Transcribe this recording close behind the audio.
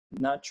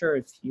not sure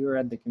if you're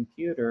at the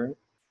computer.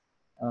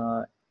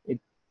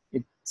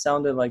 It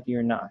sounded like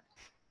you're not.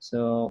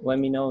 So let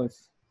me know if...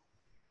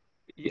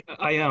 Yeah,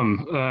 I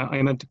am. I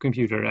am at the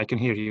computer. I can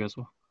hear you as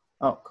well.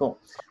 Oh, cool.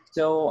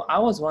 So I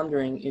was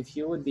wondering if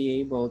you would be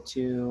able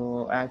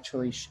to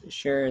actually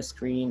share a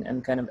screen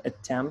and kind of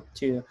attempt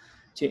to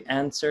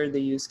answer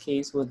the use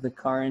case with the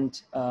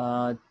current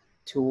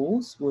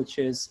tools, which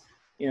is,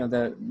 you know,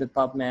 the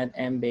PubMed,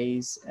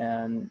 Embase,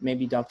 and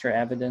maybe Dr.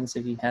 Evidence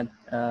if you had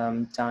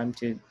time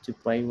to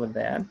play with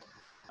that,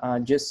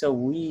 just so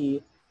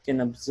we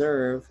can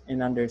observe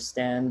and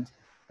understand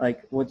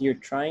like what you're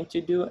trying to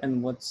do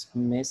and what's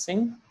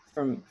missing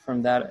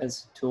from that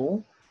as a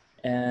tool,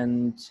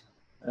 and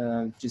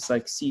just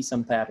like see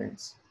some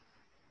patterns.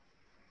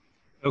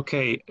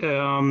 Okay,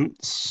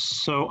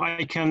 so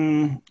I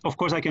can, of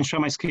course, I can share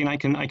my screen. I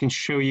can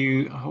show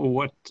you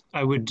what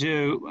I would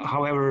do.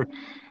 However,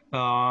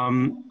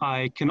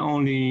 I can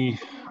only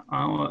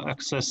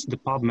access the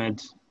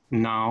PubMed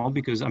now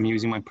because I'm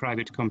using my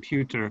private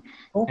computer,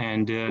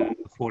 and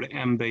for the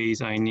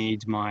Embase I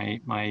need my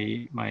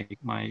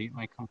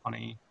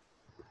company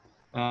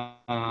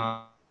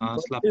laptop,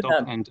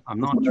 and I'm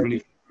not really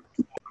for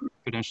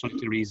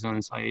confidentiality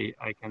reasons. I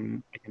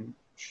can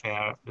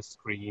share the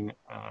screen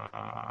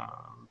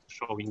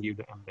showing you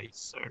the Embase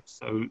search.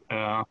 So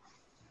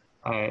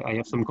I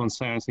have some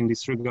concerns in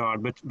this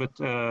regard, but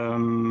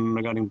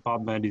regarding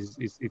PubMed,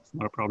 it's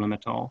not a problem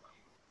at all.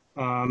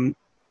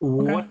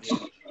 What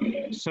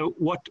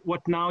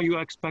now you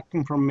are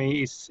expecting from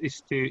me is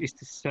to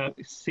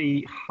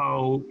see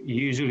how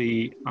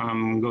usually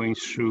I'm going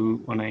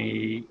through on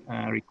a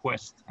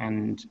request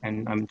and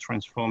I'm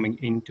transforming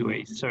into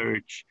a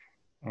search,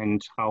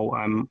 and how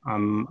I'm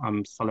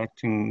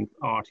selecting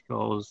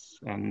articles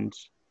and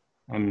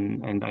I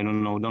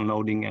don't know,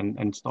 downloading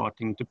and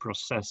starting to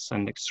process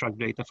and extract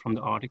data from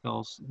the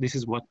articles. This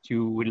is what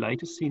you would like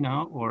to see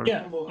now, or?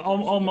 Yeah,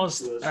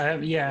 almost,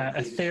 yeah,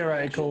 a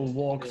theoretical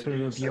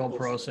walkthrough of your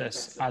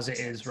process as it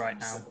is right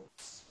now.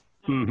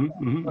 And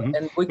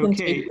we can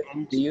take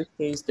the use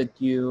case that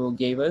you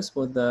gave us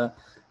with the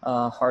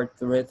heart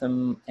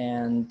rhythm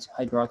and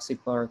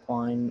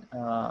hydroxychloroquine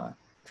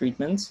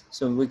treatments,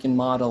 so we can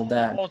model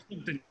that.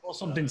 Or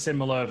something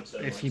similar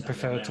if you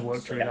prefer to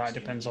work through that. It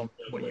depends on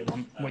what you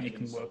want, what you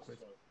can work with.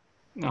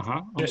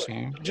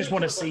 Okay. Just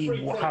want to see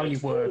how you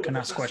work and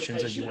ask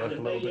questions as you work a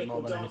little bit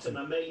more than anything.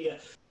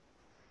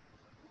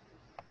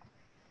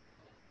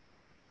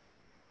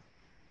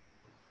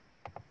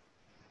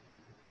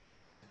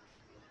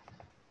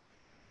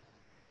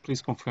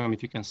 Please confirm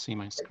if you can see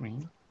my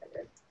screen.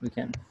 We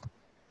can.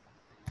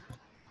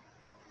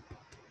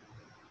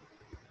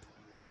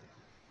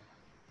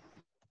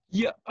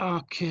 Yeah,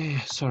 okay,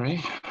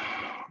 sorry.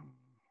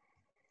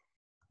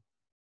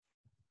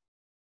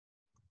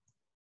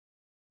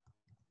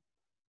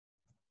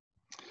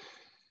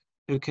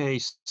 Okay,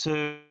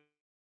 so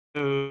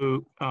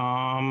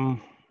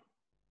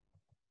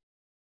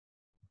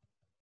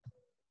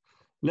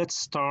let's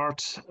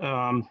start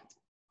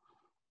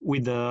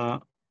with the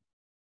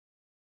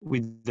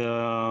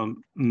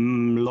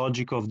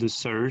logic of the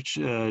search.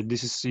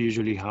 This is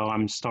usually how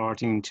I'm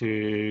starting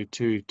to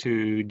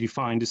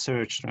define the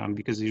search,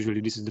 because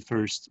usually this is the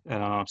first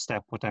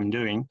step what I'm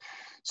doing.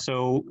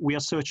 So we are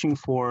searching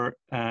for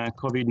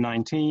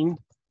COVID-19.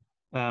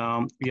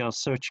 We are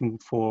searching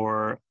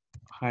for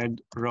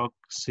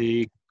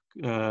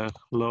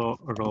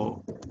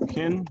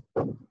hydroxychloroquine,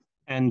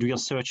 and we are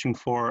searching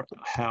for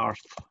heart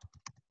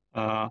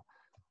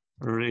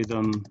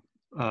rhythm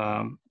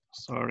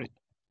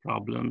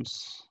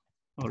problems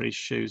or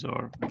issues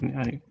or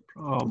any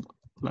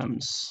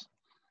problems.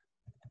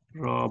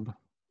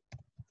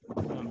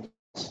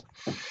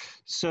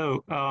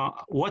 So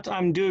what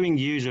I'm doing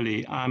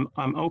usually,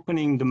 I'm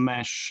opening the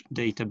mesh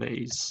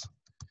database.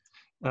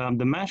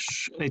 The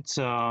mesh, it's,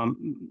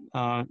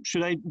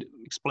 should I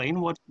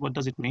explain what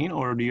does it mean,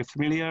 or are you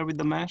familiar with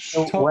the mesh?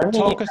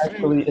 Talk us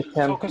through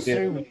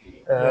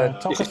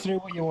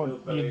what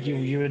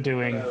you were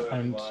doing,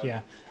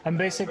 and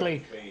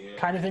basically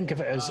kind of think of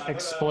it as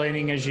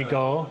explaining as you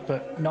go,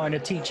 but not in a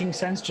teaching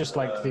sense, just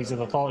like these are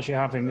the thoughts you're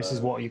having, this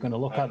is what you're going to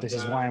look at, this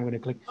is why I'm going to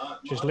click,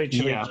 just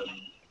literally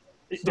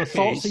the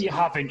thoughts that you're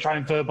having, try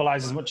and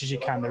verbalize as much as you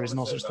can. There is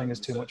no such thing as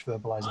too much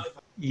verbalizing.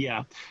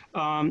 Yeah.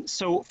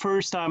 So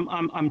first,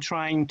 I'm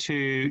trying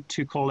to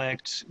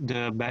collect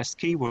the best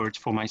keywords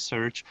for my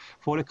search.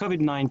 For the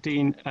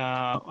COVID-19,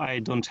 I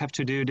don't have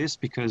to do this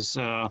because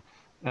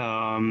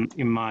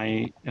in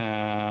my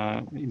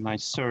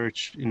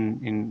search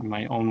in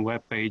my own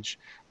web page,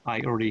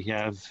 I already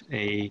have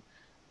a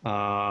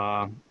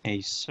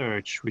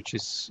search which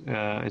is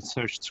a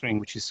search string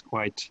which is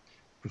quite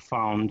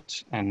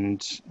profound,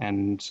 and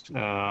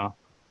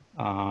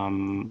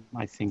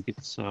I think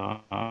it's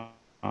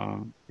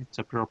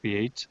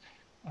appropriate.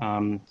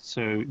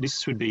 So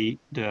this would be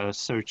the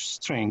search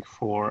string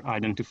for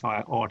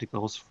identify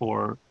articles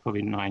for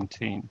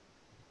COVID-19.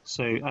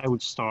 So I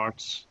would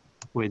start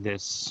with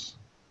this.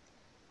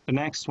 The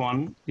next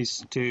one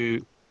is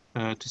to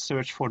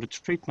search for the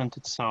treatment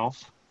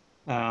itself.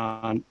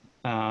 And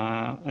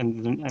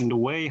the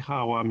way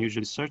how I'm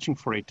usually searching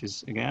for it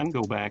is, again,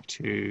 go back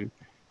to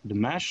the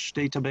MeSH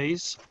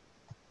database,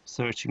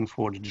 searching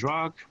for the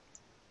drug.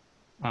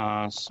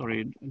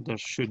 Sorry, there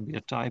should be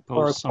a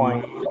typo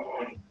somewhere.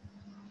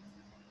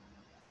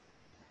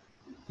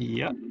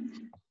 Yeah,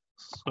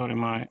 sorry,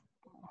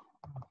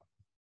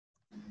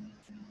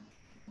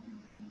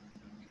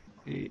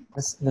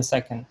 the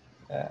second.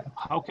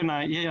 How can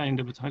I,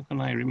 but how can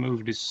I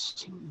remove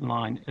this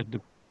line at the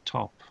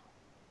top?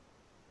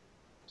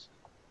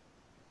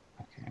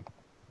 Okay.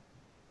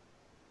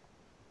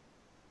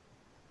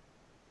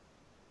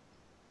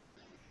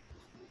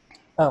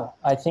 Oh,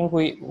 I think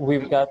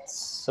we've got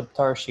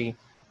Saptarshi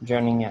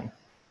joining in.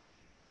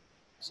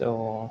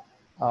 So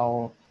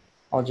I'll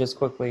just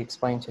quickly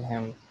explain to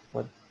him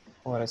what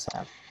has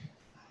happened.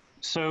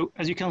 So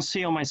as you can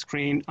see on my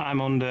screen,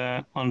 I'm on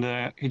the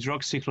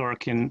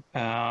hydroxychloroquine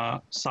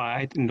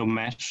site in the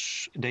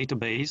MeSH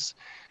database.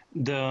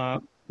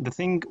 The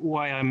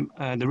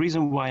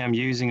reason why I'm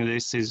using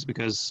this is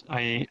because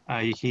I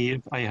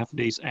have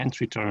these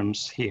entry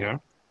terms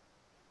here,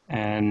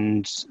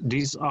 and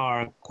these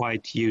are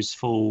quite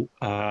useful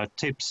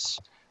tips.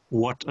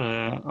 What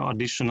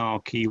additional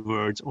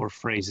keywords or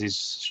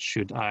phrases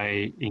should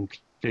I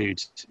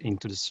include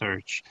into the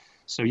search?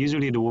 So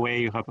usually the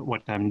way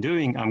what I'm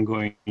doing, I'm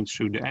going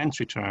through the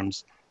entry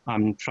terms.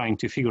 I'm trying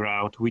to figure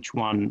out which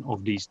one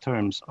of these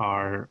terms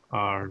are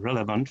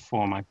relevant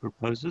for my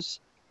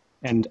purposes,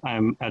 and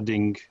I'm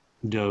adding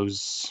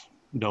those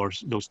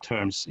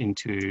terms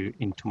into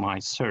my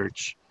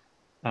search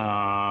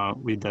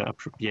with the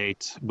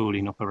appropriate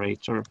Boolean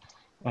operator.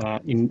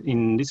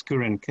 In this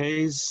current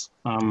case,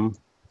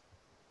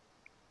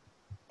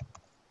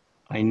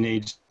 I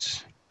need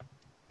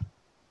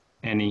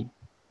any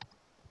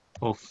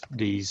of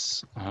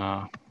these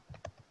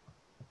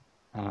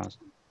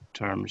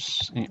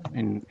terms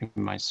in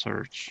my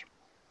search.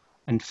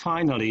 And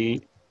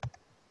finally,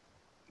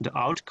 the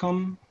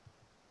outcome,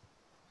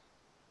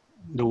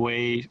 the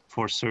way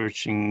for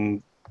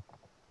searching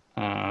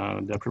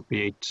the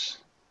appropriate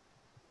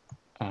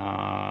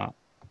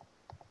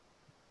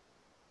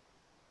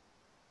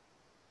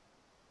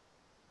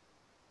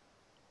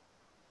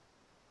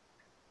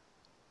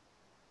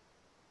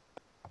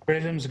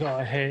Rhythm's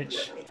got a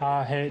H,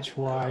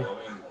 R-H-Y.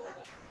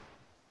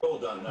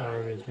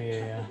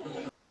 Yeah.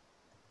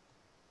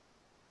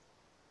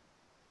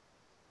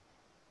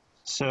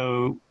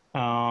 So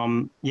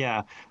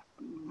yeah,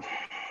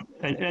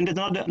 and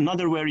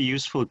another very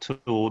useful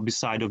tool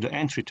beside of the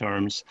entry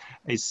terms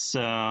is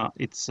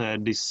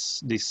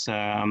this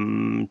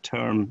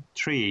term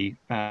tree,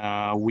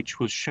 which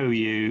will show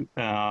you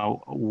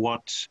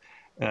what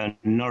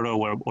narrow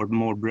or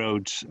more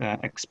broad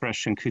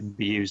expression could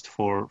be used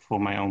for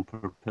my own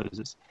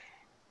purposes.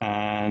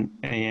 And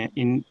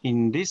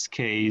in this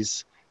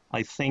case,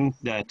 I think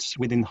that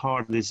within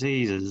heart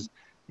diseases,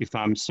 if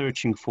I'm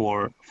searching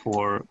for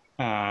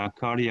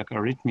cardiac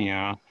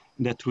arrhythmia,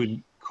 that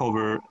would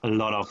cover a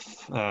lot of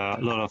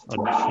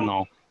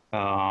additional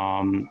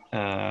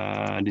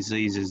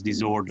diseases,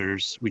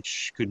 disorders,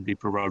 which could be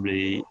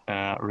probably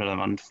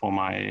relevant for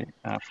my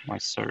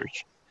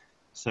search.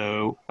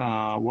 So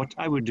what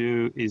I would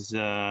do is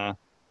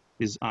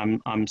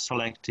I'm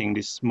selecting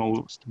this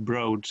most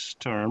broad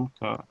term,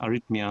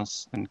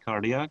 arrhythmias and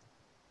cardiac,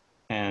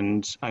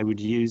 and I would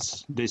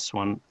use this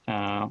one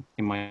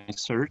in my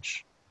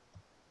search.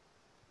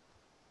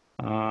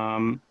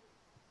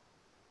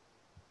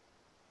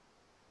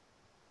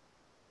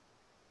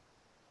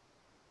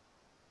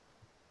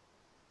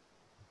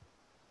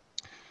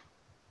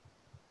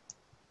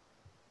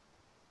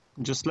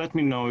 Just let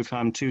me know if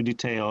I'm too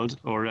detailed,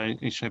 or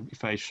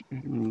if I should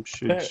do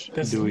it.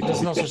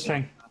 There's no such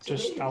thing.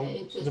 Just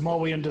the more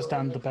we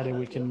understand, the better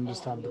we can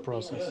understand the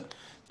process.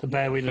 The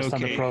better we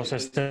understand the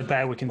process, the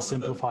better we can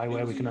simplify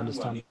where we can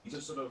understand,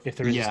 if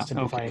there is a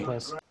simplifying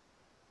place.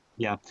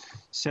 Yeah,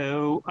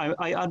 so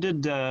I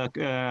added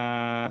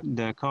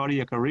the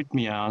cardiac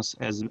arrhythmias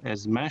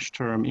as MeSH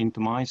term into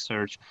my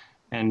search,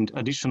 and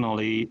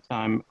additionally,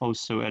 I'm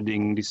also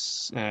adding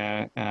this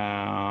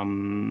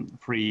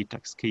free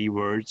text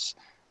keywords.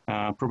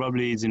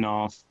 Probably it's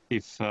enough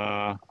if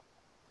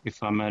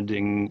I'm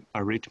adding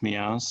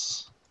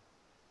arrhythmias.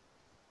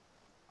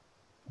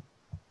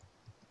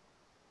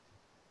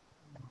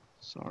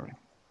 Sorry.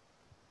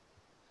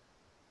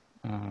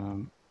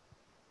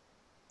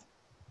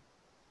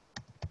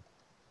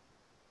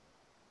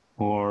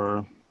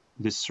 Or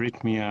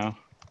dysrhythmia.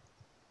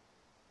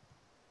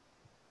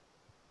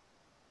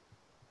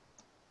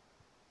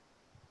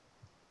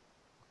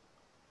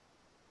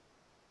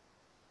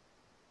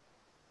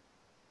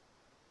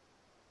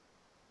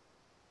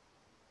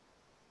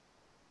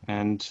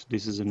 And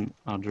this is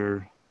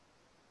another.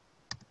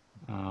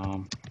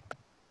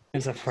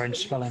 It's a French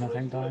spelling, I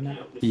think, isn't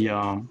it?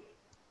 Yeah.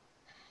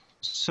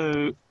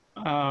 So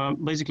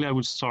basically, I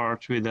would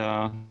start with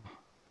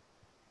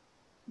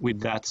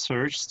that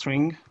search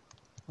string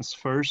as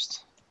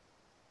first.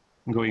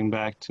 I'm going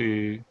back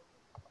to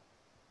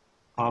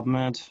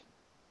PubMed.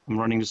 I'm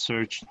running the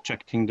search,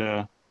 checking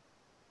the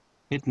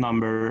hit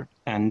number,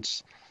 and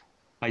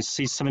I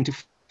see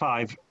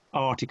 75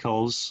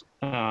 articles,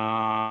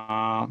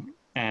 and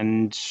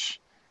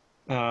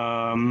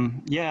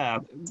yeah,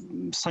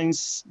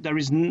 since there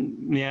is,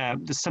 the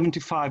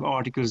 75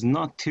 articles,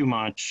 not too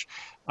much,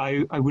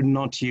 I would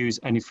not use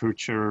any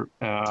future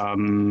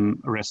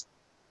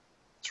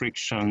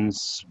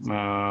restrictions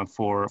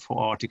for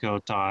article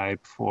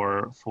type,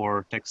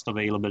 for text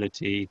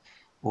availability,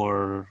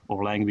 or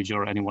language,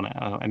 or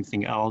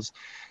anything else.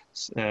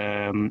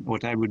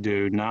 What I would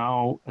do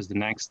now as the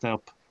next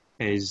step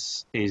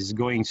is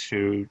going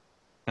through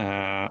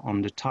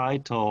on the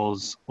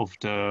titles of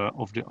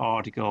the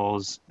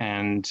articles,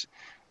 and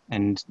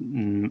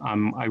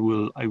I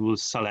will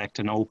select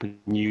and open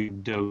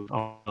those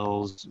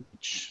articles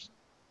which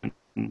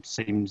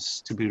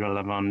seems to be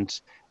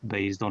relevant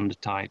based on the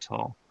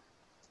title.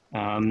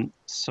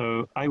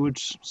 So I would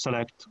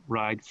select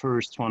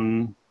first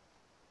one,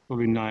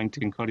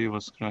 COVID-19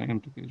 cardiovascular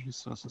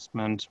implications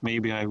assessment.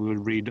 Maybe I will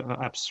read an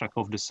abstract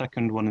of the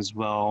second one as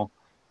well.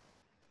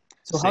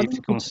 So Safety how do you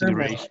determine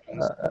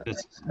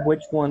considerations.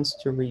 which ones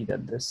to read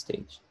at this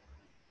stage?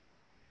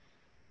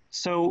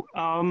 So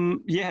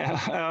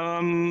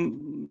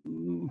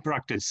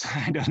practice.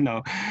 I don't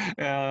know.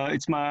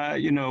 It's my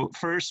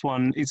first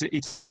one.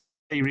 It's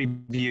a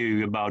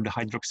review about the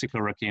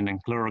hydroxychloroquine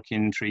and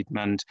chloroquine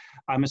treatment.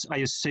 I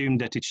assume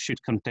that it should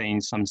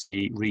contain some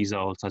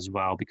results as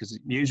well, because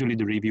usually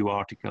the review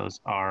articles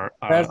are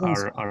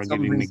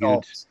giving me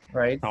good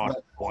right?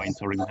 start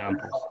points or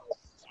examples.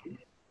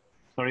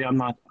 Sorry, I'm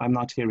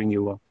not hearing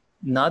you well.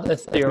 Not a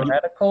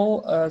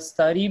theoretical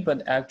study,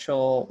 but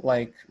actual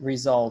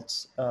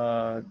results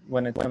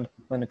when it comes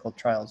to clinical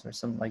trials or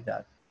something like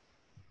that.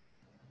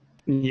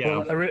 Yeah.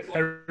 Well, a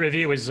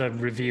review is a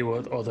review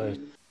of other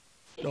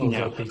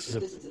pieces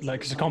of,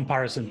 it's a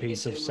comparison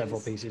piece of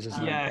several pieces,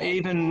 isn't it? Yeah,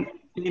 even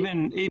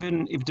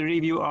if the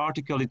review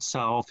article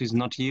itself is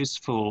not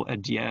useful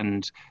at the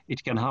end,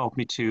 it can help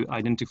me to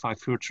identify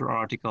future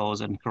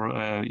articles and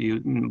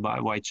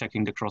by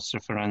checking the cross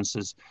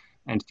references,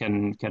 and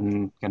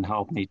can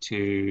help me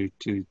to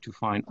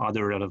find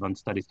other relevant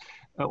studies.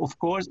 Of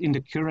course, in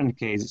the current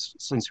case,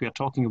 since we are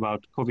talking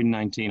about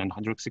COVID-19 and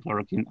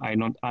hydroxychloroquine,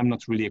 I'm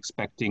not really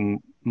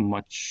expecting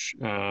much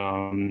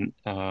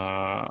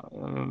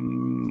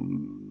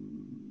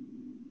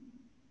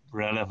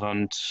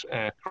relevant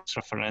cross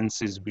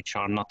references which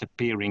are not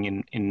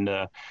appearing in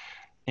the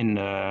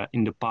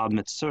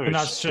PubMed search. And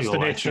that's just the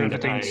nature of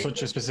it being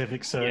such a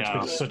specific search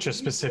with such a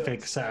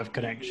specific set of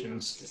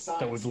connections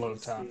that we've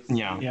looked at.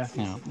 Yeah.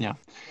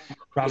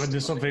 Rather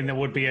than something that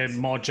would be a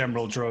more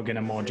general drug in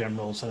a more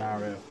general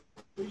scenario.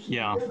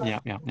 Yeah.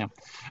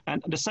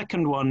 And the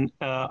second one,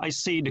 I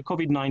see the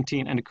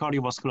COVID-19 and the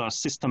cardiovascular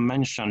system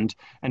mentioned,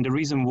 and the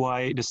reason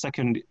why the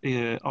second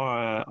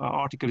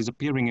article is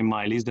appearing in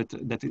my list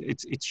that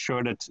it's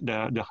sure that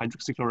the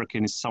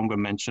hydroxychloroquine is somewhere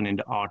mentioned in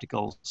the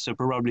article. So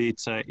probably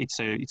it's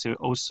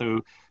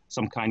also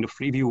some kind of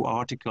review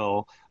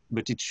article,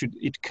 but it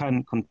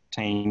can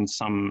contain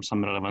some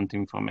relevant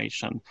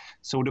information.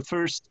 So the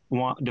first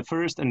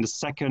and the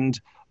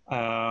second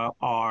I'm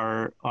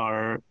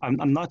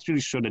not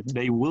really sure that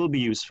they will be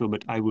useful,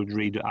 but I would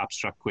read the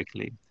abstract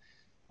quickly.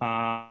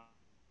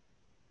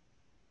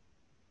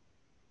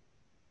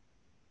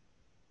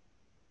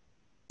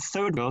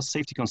 Third,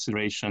 safety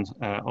considerations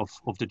of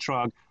the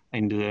drug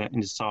in the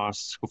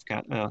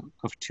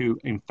SARS-CoV-2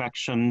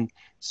 infection.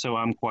 So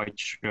I'm quite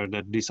sure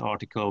that this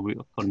article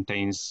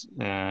contains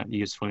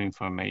useful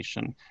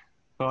information.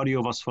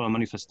 Cardiovascular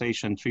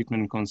manifestation,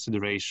 treatment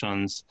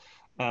considerations.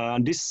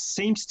 This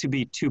seems to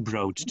be too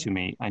broad to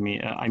me. I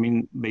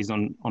mean, based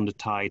on the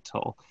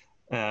title.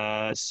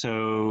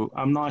 So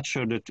I'm not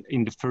sure that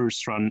in the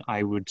first run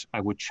I would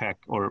check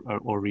or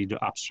read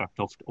the abstract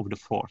of the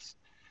fourth.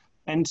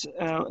 And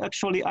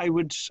actually, I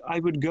would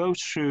go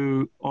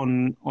through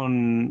on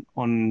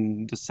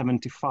the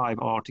 75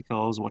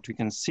 articles what we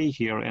can see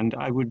here, and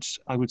I would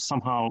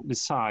somehow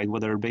decide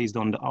whether, based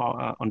on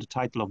the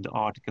title of the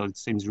article, it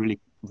seems really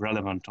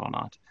relevant or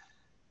not.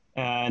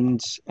 And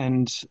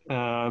instead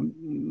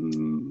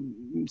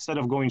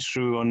of going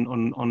through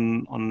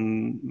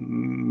on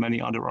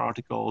many other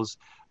articles,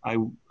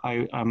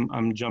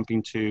 I'm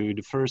jumping to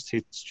the first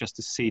hits just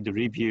to see the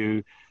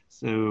review,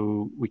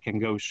 so we can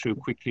go through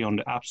quickly on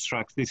the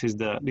abstract. This is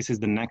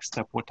the next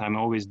step. What I'm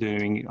always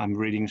doing, I'm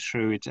reading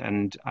through it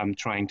and I'm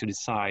trying to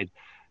decide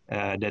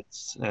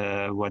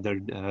whether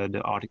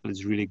the article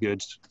is really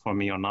good for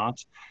me or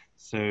not.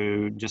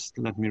 So just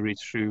let me read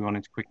through on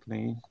it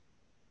quickly.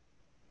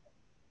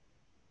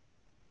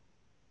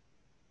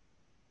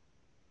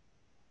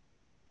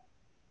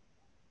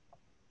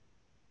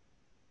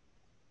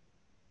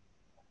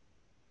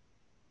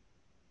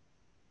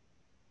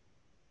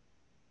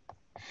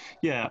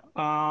 Yeah,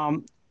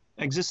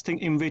 existing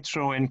in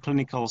vitro and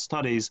clinical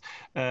studies.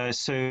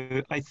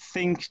 So I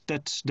think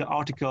that the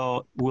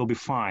article will be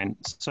fine.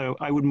 So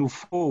I would move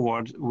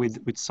forward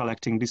with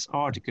selecting this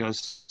article.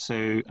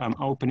 So I'm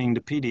opening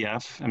the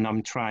PDF and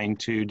I'm trying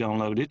to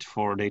download it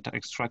for data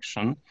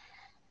extraction.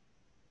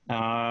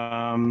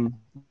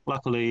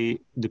 Luckily,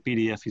 the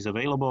PDF is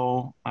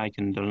available. I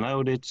can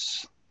download it.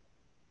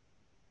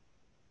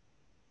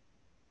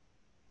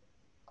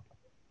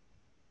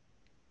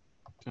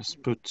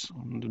 Just put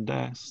on the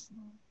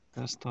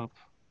desktop.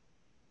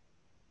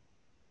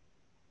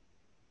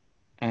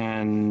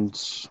 And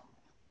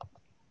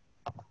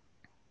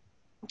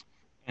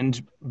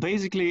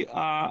basically,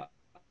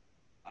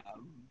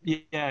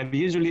 yeah,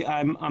 usually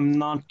I'm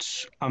not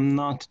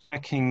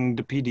checking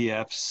the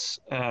PDFs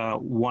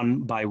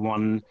one by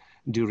one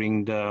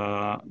during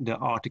the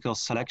article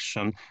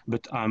selection,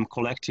 but I'm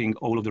collecting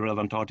all of the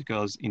relevant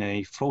articles in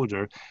a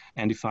folder.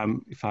 And if I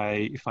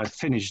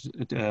finish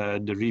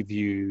the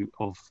review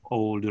of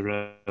all the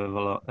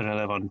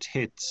relevant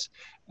hits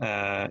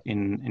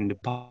in the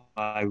pile,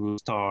 I will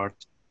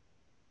start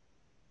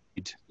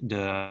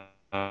the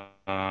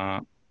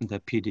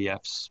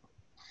PDFs.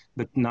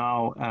 But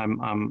now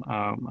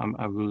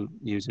I will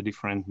use a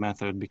different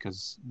method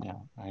because yeah,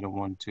 I don't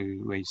want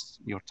to waste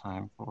your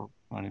time for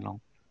very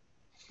long.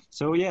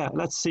 So yeah,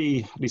 let's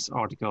see this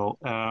article.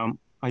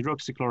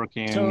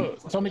 Hydroxychloroquine. So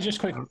tell me just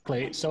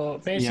quickly. So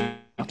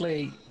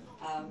basically,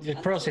 the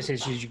process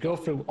is you go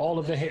through all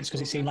of the hits because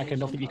it seemed like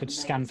enough that you could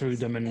scan through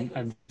them,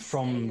 and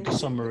from the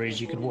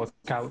summaries you could work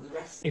out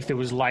if there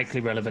was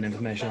likely relevant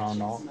information or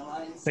not.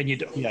 Then you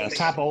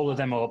tab all of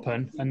them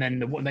open, and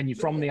then you,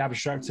 from the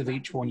abstract of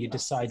each one, you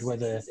decide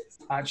whether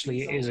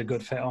actually it is a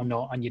good fit or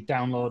not, and you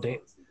download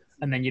it,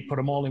 and then you put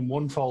them all in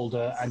one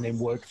folder and then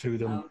work through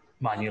them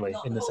manually,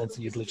 in the sense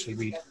that you'd literally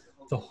read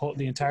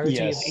the entirety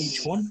of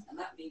each one.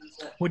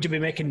 Would you be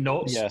making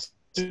notes? Yes.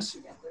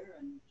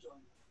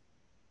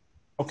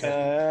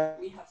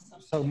 Okay.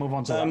 So move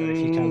on to that if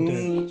you can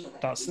do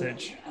that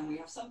stage.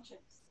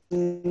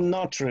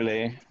 Not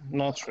really.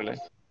 Not really.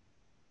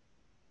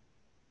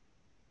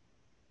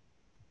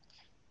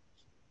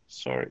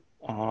 Sorry,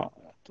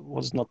 it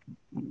was not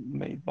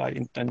made by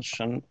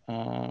intention.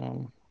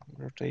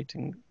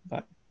 Rotating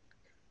back.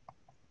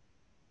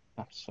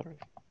 I'm sorry.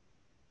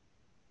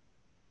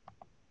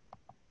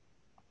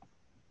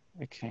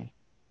 Okay.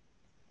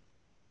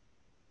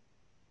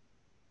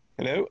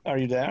 Hello, are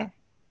you there?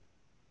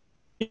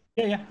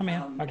 Yeah, I'm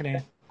here. I can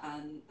hear.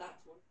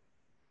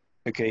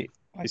 Okay,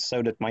 I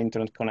saw that my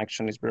internet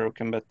connection is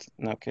broken, but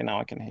okay, now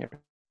I can hear.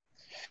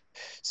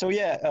 So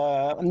yeah,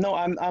 no,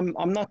 I'm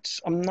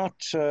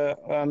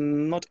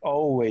not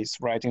always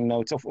writing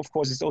notes. Of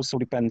course, it also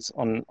depends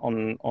on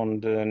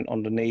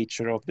the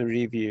nature of the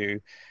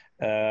review.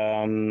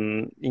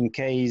 In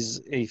case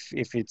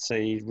if it's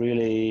a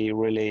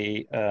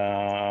really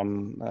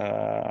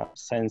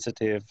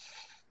sensitive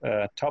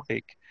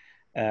topic,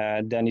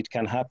 then it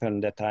can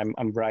happen that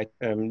I'm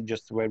writing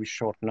just very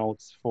short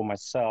notes for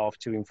myself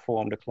to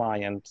inform the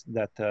client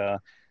that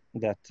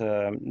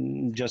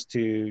just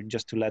to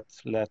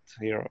let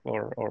her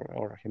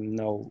or him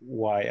know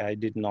why I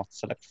did not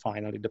select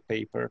finally the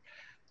paper,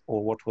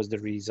 or what was the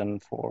reason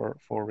for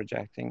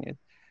rejecting it.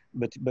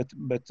 But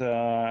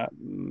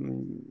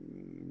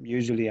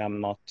usually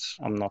I'm not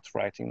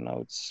writing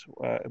notes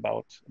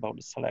about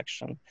the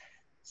selection.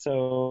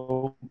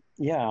 So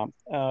yeah,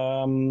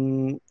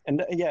 and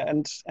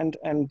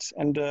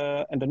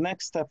the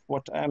next step,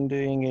 what I'm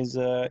doing is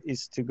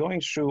to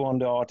going through on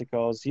the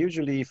articles.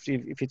 Usually, if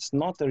it's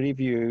not a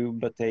review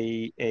but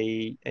a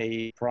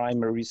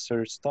primary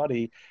research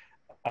study,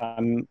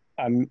 I'm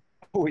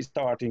always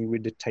starting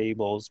with the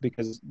tables,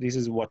 because this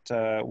is what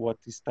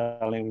is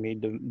telling me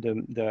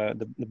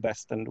the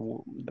best and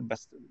the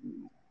best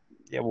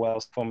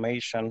wealth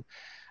formation.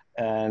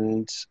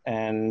 And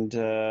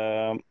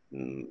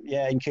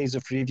yeah, in case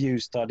of review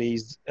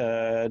studies,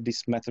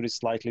 this method is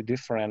slightly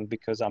different,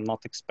 because I'm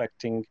not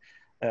expecting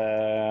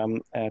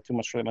too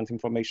much relevant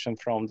information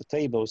from the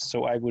tables.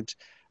 So I would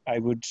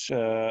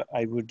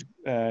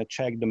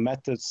check the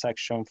methods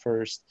section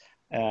first,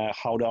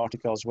 how the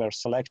articles were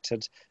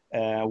selected,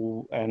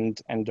 and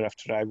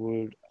thereafter I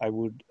would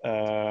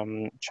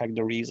check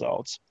the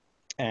results,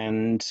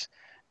 and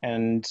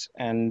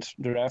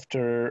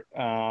thereafter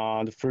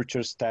the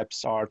future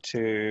steps are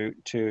to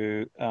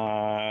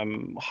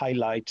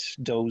highlight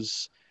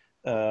those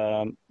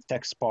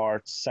text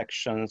parts,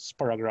 sections,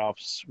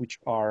 paragraphs which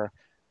are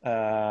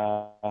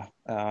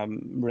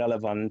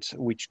relevant,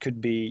 which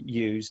could be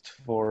used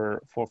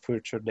for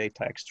future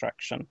data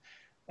extraction.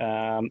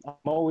 I'm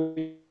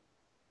always,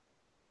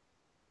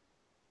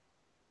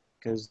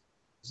 because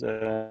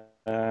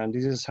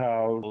this is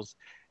how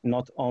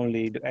not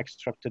only the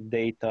extracted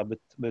data,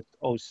 but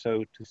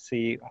also to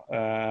see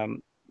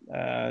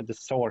the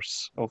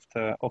source of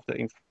the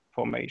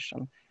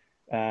information,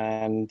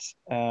 and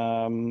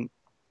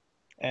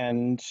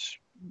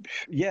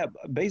yeah,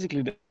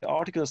 basically the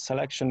article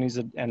selection is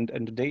and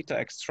the data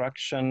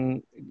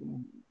extraction,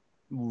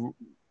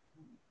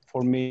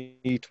 for me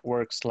it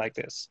works like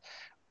this.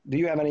 Do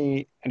you have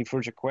any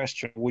further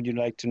question? Would you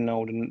like to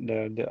know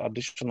the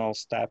additional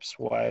steps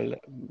while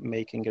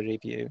making a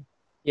review?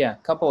 Yeah, a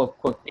couple of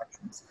quick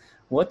questions.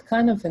 What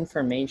kind of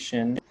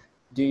information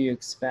do you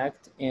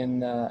expect in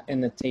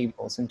the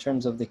tables in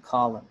terms of the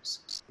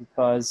columns?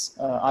 Because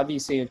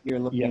obviously, if you're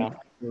looking at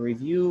a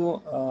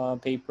review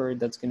paper,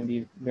 that's going to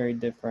be very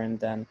different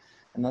than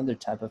another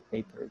type of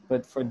paper.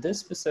 But for this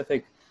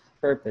specific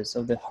purpose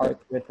of the heart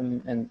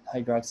rhythm and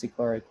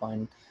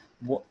hydroxychloroquine,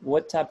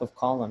 what type of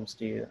columns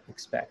do you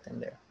expect in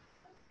there?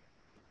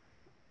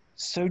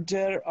 So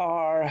there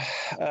are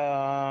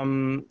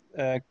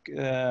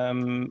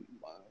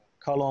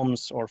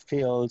columns or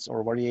fields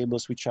or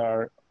variables which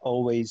are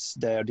always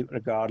there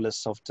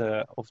regardless of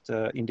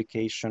the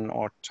indication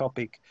or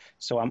topic.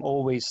 So I'm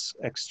always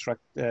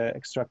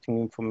extracting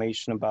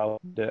information about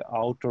the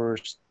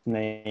author's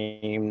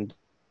name,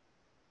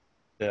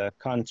 the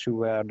country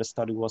where the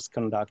study was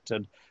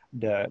conducted,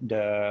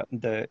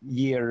 the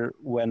year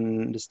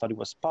when the study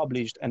was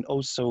published, and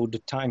also the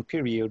time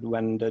period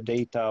when the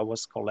data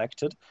was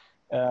collected.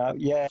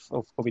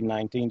 Of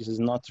COVID-19, this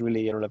is not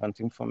really relevant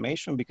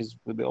information because it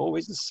will be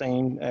always the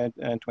same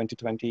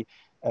 2020,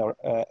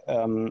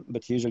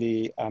 but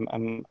usually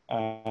I'm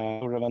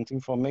relevant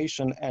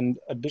information. And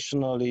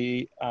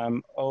additionally,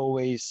 I'm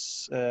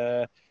always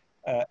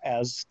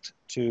asked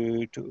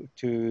to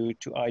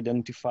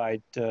identify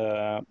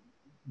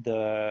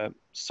the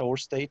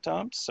source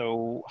data.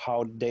 So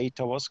how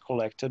data was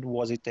collected.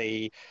 Was it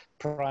a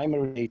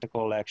primary data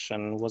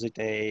collection? Was it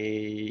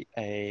a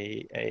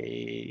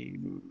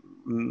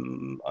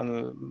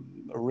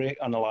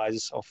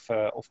reanalysis of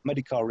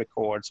medical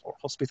records or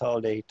hospital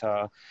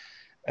data?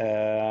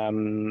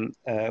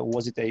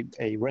 Was it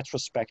a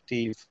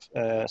retrospective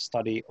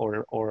study,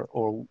 or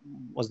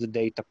was the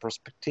data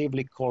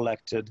prospectively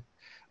collected?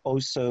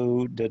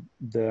 Also,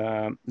 the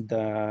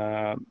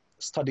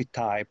study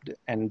type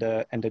and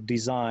the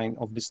design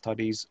of the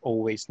studies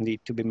always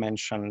need to be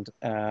mentioned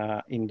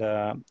while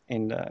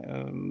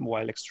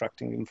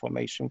extracting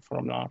information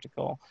from an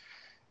article.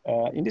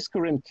 In this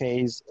current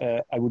case,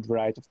 I would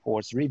write, of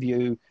course,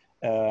 review,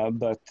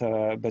 but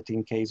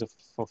in case of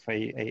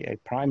a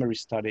primary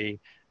study,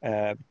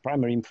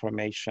 primary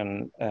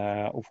information,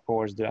 of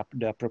course, the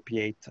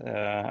appropriate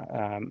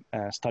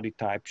study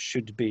type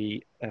should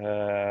be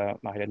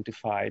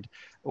identified,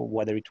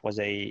 whether it was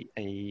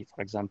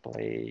for example,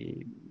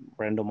 a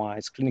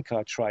randomized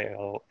clinical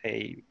trial,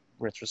 a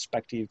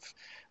retrospective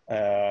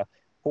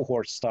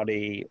cohort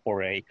study,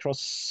 or a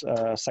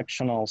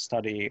cross-sectional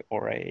study,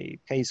 or a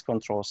case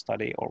control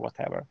study, or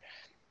whatever.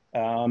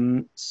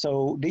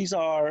 So these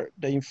are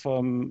the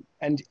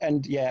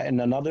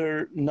and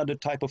another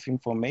type of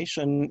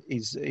information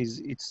is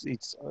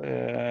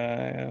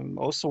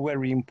also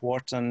very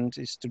important,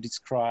 is to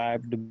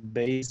describe the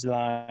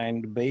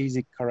baseline, the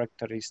basic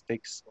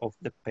characteristics of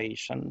the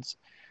patients,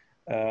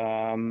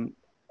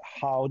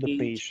 how the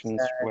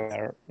patients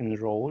were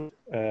enrolled,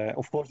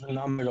 of course, the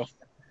number of,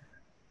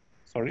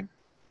 sorry?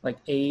 Like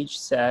age,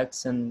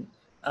 sex, and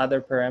other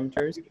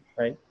parameters,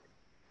 right?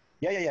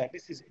 Yeah.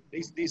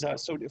 These are,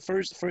 so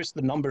first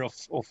the number of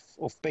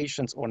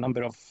patients, or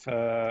number of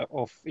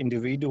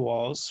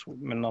individuals,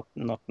 not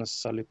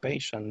necessarily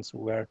patients, who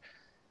were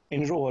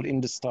enrolled in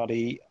the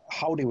study,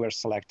 how they were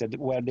selected,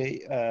 were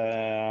they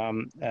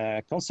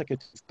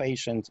consecutive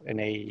patients in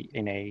a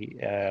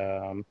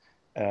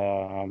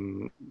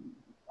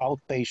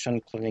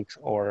outpatient clinics,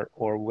 or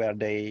were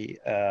they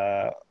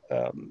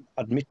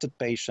admitted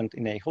patient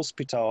in a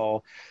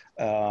hospital.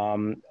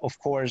 Of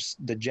course,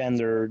 the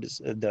gender,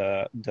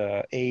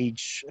 the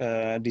age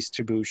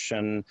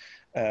distribution,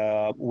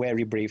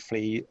 very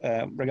briefly,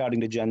 regarding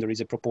the gender, is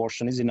a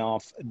proportion is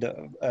enough.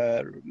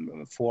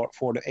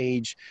 For the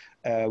age,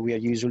 we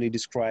are usually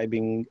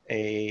describing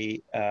a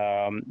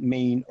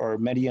mean or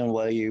median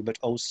value, but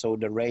also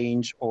the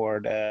range, or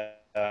the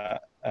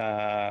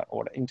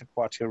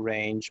interquartile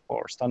range,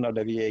 or standard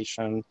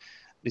deviation.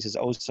 This is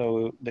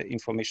also the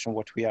information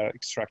what we are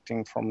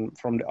extracting from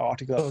the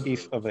article,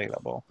 if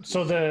available.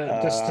 So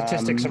the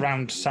statistics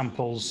around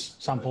sample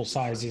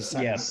sizes,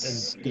 and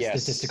the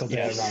statistical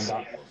data around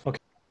that. Okay.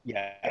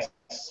 Yes.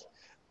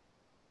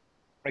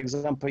 For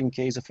example, in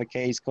case of a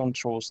case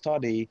control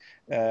study,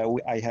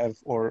 I have,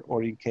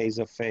 or in case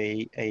of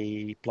a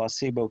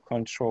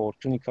placebo-controlled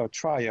clinical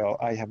trial,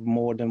 I have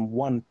more than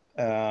one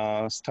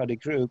study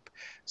group,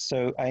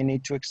 so I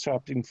need to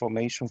extract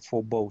information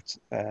for both,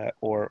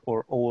 or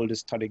all the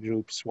study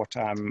groups. What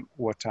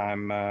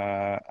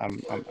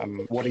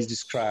is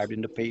described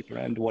in the paper,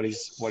 and what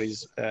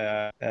is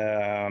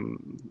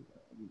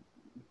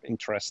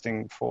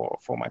interesting for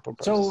my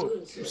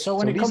purposes. So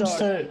when it comes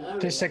to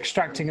this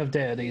extracting of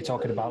data that you're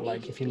talking about,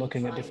 like if you're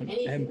looking at different,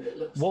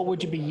 what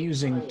would you be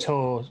using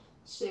to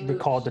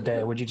record the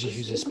data? Would you just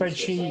use a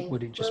spreadsheet?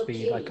 Would it just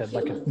be like a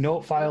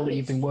note file that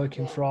you've been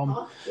working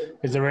from?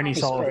 Is there any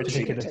sort of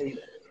particular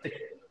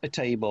a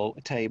table?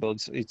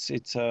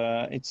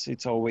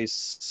 It's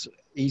always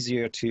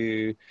easier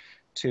to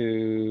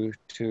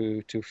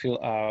fill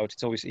out.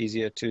 It's always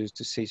easier to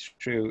see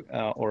through,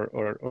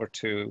 or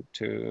to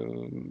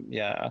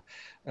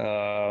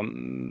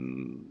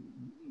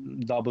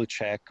double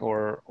check,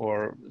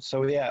 or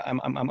so. Yeah,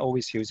 I'm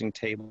always using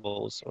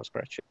tables or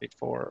spreadsheet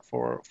for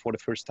the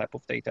first type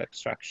of data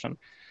extraction.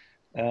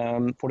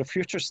 For the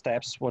future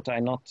steps, what I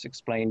not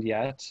explained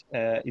yet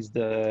is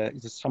the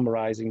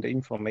summarizing the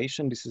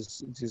information. This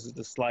is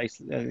the slide.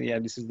 Yeah,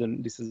 this is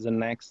the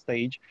next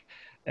stage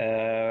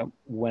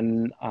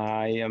when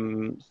I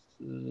am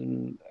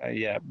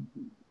yeah,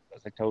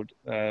 as I told,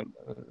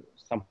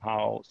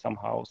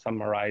 somehow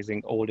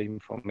summarizing all the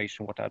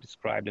information what I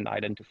described and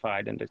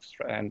identified and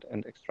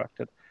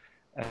extracted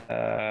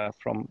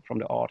from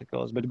the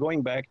articles. But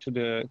going back to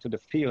the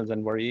fields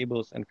and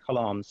variables and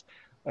columns,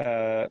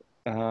 what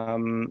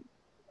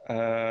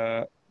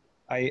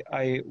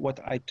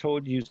I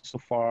told you so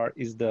far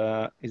is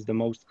the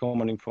most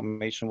common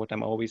information what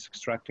I'm always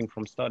extracting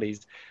from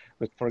studies.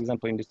 But for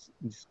example, in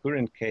this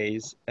current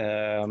case,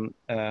 the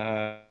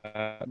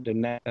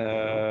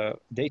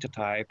data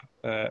type,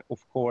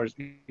 of course,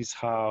 is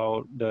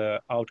how the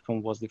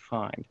outcome was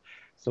defined.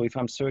 So if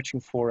I'm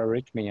searching for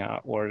arrhythmia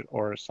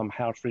or some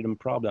heart rhythm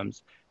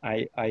problems,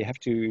 I have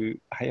to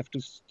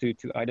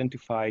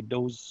identify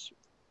those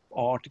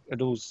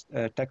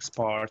text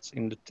parts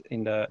in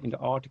the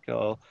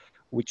article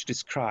which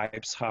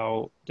describes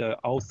how the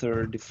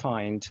author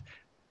defined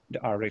the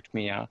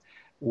arrhythmia.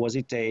 Was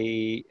it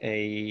a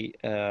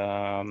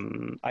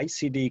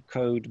ICD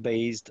code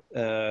based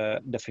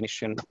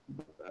definition?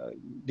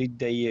 Did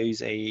they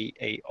use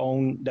a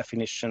own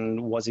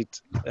definition? Was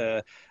it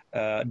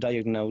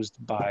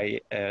diagnosed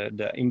by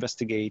the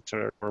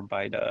investigator or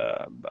by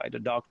the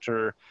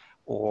doctor?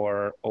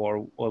 Or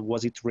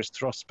was it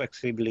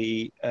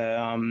retrospectively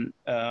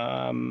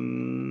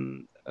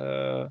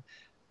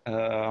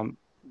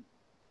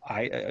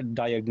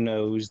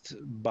diagnosed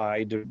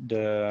by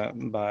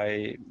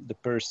the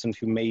person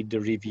who made the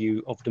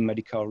review of the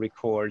medical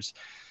records?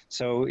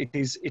 So it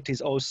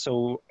is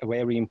also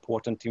very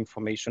important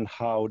information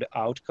how the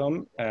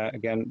outcome,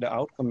 again, the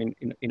outcome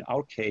in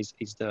our case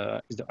is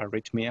the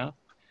arrhythmia.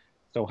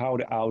 So how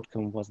the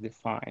outcome was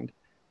defined.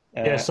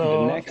 Yeah,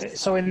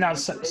 so in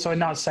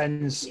that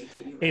sense,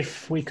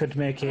 if we could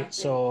make it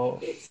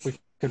so we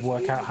could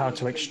work out how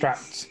to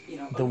extract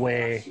the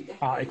way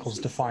articles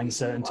define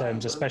certain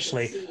terms,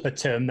 especially a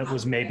term that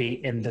was maybe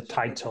in the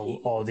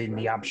title or in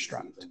the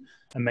abstract,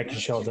 and making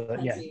sure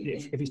that, yeah,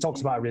 if it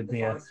talks about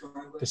arrhythmia,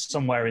 there's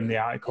somewhere in the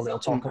article it'll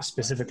talk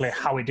specifically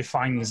how it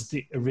defines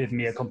the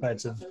arrhythmia compared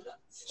to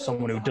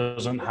someone who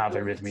doesn't have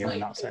arrhythmia in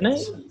that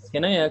sense.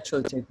 Can I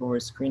actually take over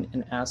screen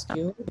and ask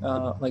you,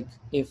 like,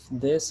 if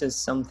this is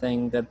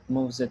something that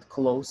moves it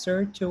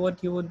closer to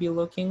what you would be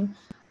looking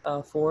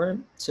for?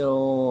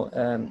 So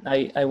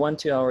I went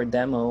to our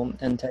demo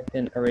and typed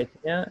in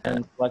arrhythmia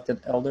and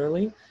selected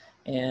elderly,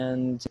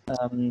 and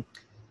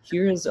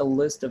here is a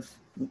list of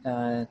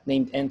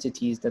named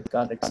entities that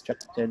got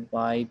extracted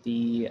by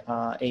the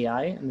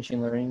AI,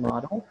 machine learning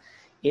model.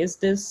 Is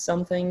this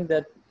something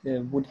that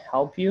would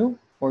help you,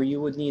 or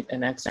you would need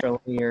an extra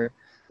layer,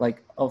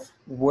 like of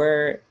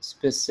where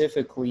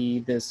specifically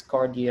this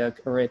cardiac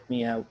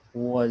arrhythmia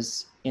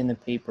was in the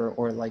paper,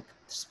 or like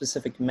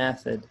specific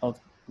method of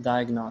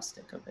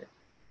diagnostic of it?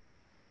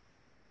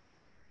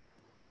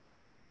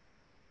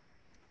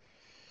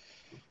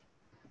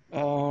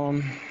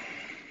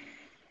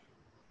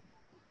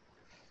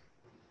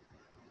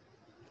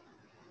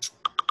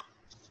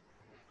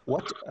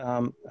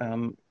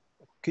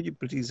 Could you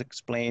please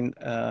explain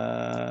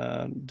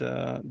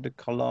the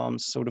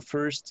columns? So the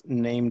first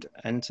named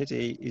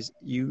entity is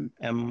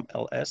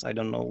UMLS. I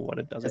don't know what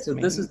it does. So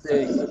this is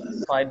the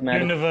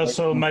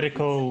universal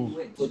medical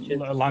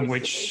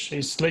language.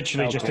 It's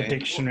literally just a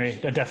dictionary,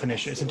 a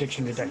definition. It's a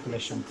dictionary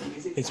definition.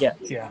 It's,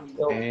 yeah.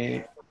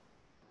 Okay.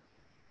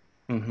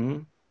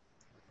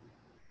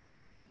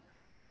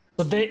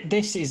 So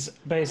this is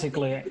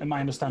basically, my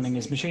understanding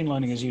is machine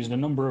learning has used a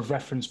number of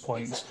reference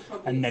points,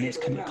 and then it's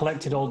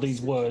collected all these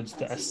words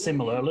that are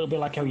similar, a little bit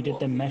like how you did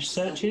the mesh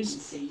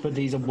searches, but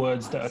these are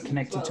words that are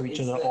connected to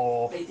each other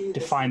or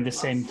define the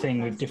same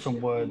thing with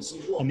different words.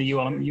 And the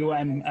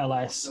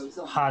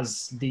UMLS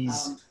has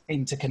these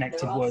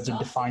interconnected words and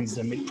defines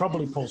them. It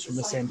probably pulls from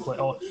the same place,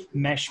 or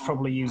mesh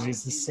probably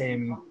uses the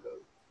same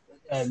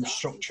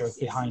structure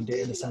behind it,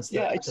 in the sense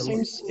that it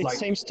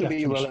seems to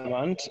be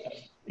relevant.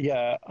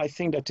 Yeah, I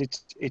think that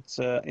it's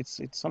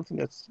something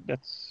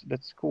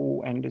that's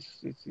cool, and it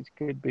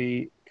could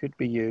be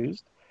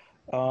used.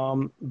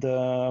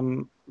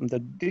 The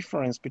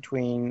difference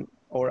between,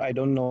 or I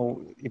don't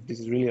know if this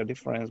is really a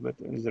difference, but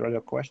is there other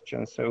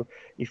question? So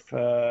if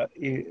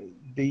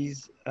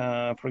these,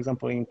 for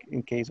example,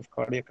 in case of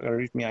cardiac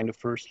arrhythmia in the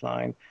first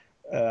line,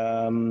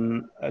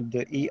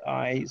 the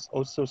EI is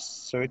also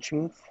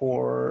searching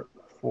for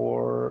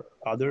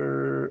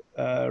other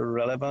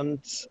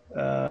relevant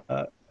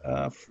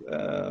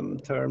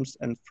terms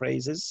and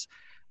phrases.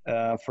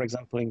 For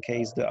example, in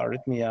case the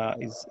arrhythmia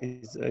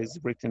is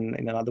written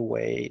in another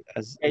way,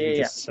 as you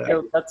just said.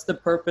 So that's the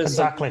purpose.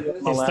 Exactly,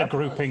 it's the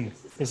grouping.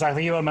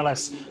 Exactly,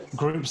 UMLS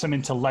groups them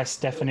into less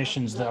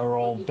definitions that are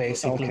all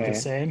basically the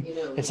same.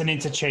 It's an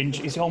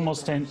interchange. It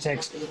almost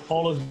takes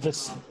all of the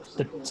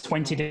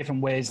 20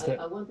 different ways that,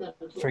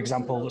 for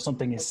example, that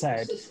something is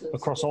said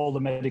across all the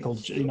medical,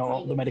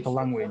 the medical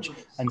language,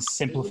 and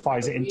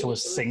simplifies it into a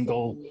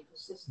single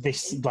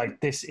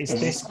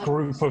this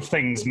group of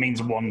things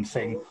means one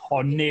thing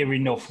or near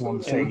enough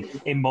one thing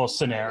in most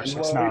scenarios.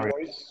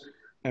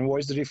 And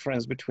what is the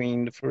difference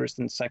between the first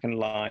and second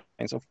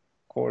lines, of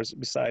course,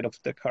 beside of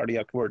the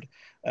cardiac word?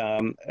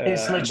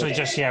 It's literally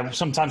just,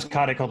 sometimes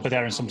cardiac will be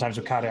there and sometimes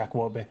the cardiac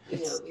won't be.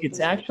 It's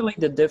actually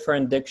the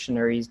different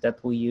dictionaries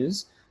that we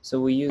use. So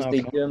we use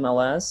the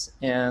UMLS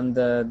and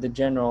the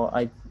general,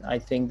 I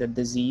think, the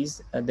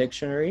disease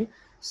dictionary.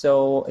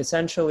 So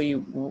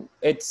essentially,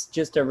 it's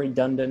just a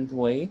redundant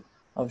way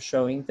of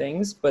showing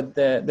things. But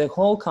the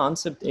whole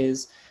concept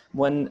is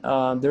when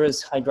there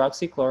is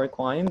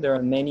hydroxychloroquine, there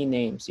are many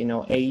names,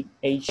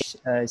 HCQ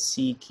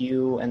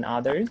and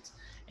others.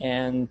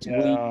 And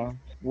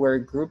we're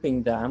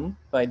grouping them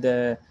by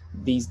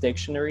these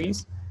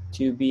dictionaries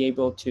to be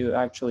able to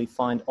actually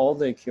find all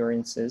the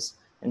occurrences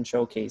and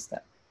showcase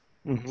that.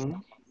 Mm-hmm.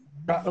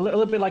 A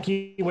little bit like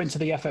you went to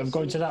the effort of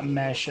going to that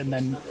mesh, and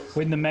then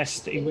when the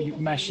mesh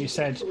you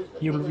said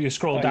you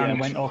scrolled down and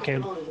went,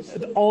 okay,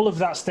 all of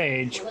that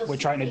stage we're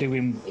trying to do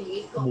in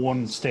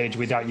one stage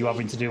without you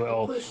having to do it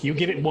all. You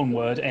give it one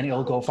word and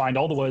it'll go find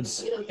all the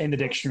words in the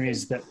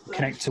dictionaries that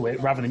connect to it,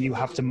 rather than you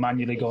have to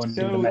manually go and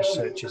do the mesh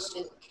searches.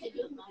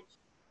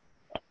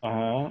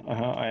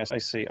 I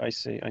see.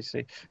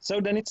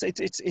 So then it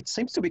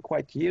seems to be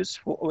quite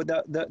useful.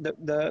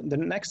 The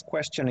next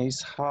question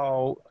is,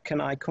 how can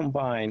I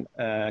combine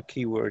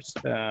keywords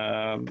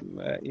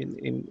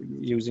in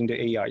using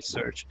the AI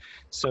search?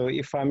 So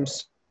if I'm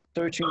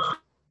searching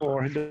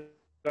for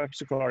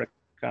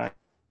hydroxychloroquine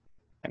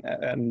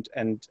and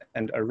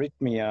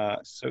arrhythmia,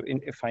 so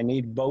if I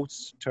need both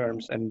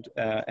terms and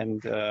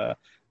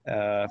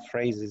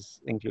phrases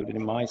included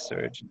in my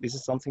search, this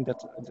is something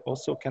that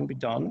also can be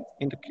done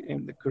in the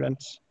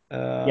current.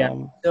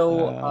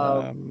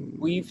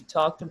 We've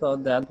talked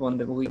about that one,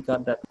 that we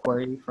got that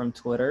query from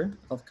Twitter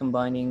of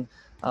combining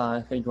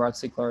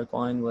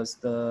hydroxychloroquine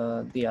with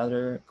the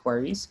other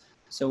queries.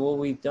 So what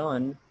we've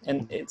done,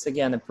 and it's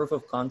again a proof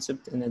of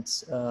concept, and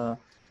it's a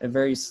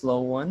very slow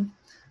one,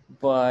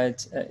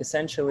 but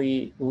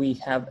essentially we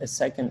have a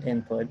second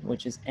input,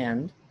 which is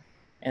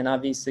and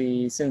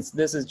obviously, since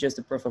this is just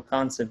a proof of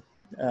concept,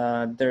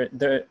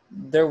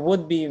 there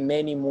would be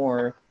many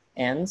more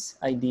ends,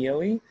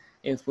 ideally,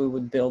 if we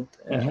would build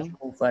a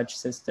full-fledged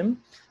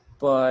system.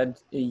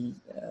 But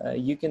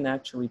you can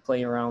actually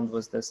play around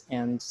with this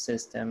end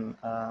system.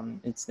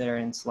 It's there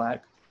in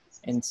Slack,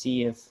 and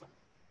see if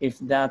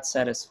that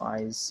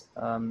satisfies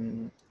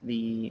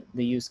the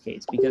use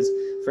case. Because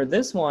for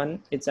this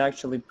one, it's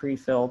actually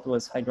pre-filled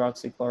with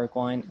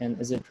hydroxychloroquine and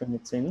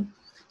azithromycin,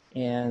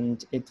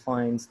 and it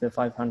finds the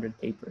 500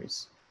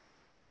 papers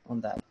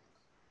on that.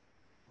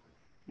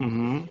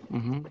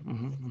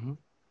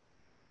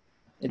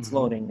 It's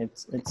loading.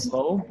 It's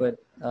slow, but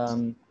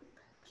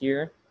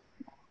here.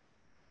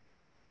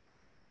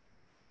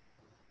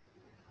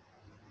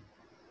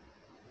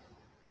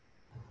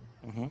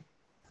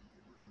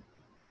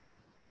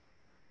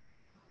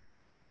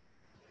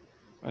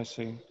 I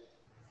see.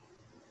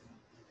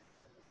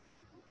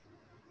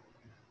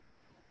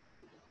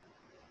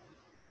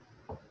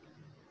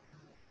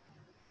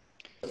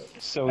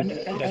 So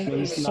that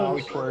means now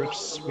it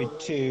works with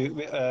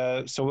two.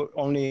 So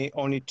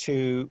only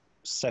two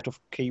set of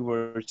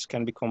keywords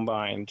can be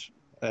combined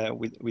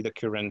with the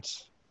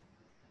current.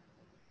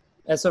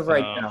 As of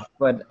right now,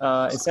 but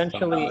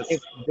essentially,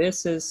 if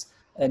this is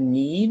a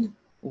need,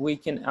 we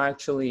can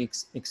actually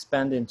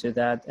expand into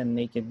that and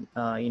make it,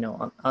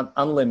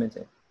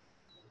 unlimited.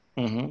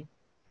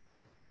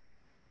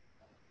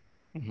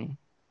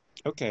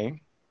 Okay.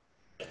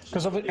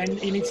 Because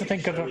and you need to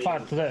think of the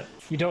fact that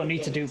you don't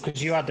need to do,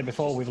 because you had it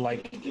before with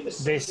like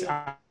this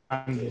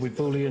and with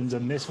booleans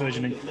and this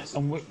version,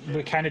 and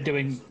we're kind of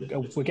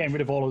we're getting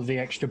rid of all of the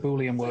extra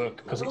boolean work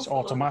because it's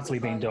automatically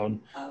being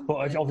done.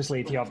 But obviously,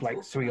 if you have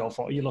like 3 or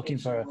 4, you're looking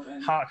for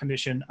a heart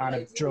condition and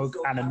a drug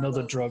and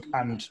another drug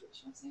and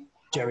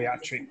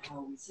geriatric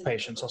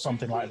patients or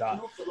something like that.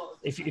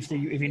 If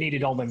you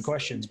needed all them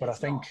questions, but I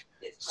think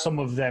some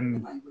of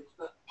them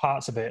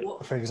parts of it,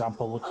 for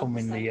example, will come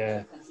in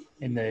the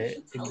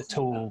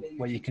tool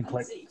where you can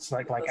click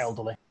select like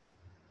elderly.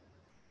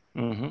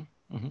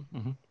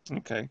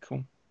 Okay,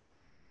 cool.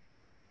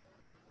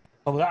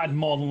 Well, that'd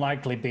more than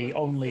likely be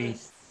only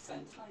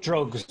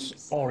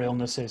drugs or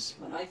illnesses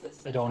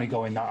that only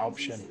go in that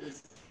option.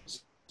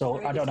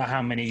 So I don't know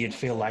how many you'd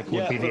feel like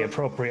would be the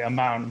appropriate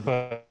amount,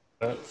 but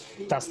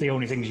that's the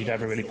only things you'd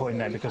ever really put in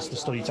there, because the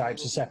study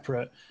types are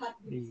separate.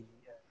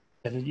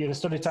 The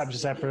study types are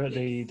separate,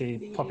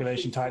 the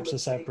population types are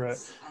separate.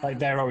 Like,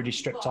 they're already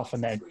stripped off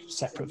and they're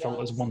separate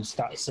filters once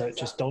that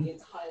search is done.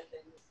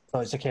 So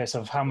it's a case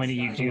of how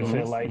many do you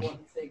feel like,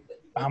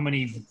 how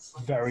many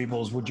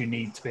variables would you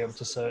need to be able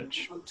to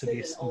search to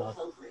be,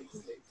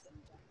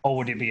 or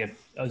would it be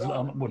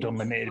would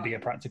unlimited be a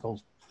practical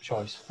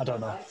choice? I don't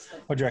know.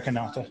 What do you reckon,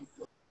 Arthur?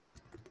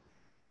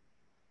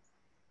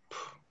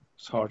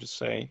 It's hard to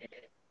say.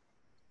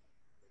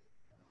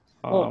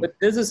 Well, but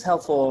this is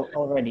helpful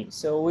already.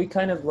 So we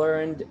kind of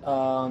learned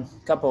a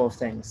couple of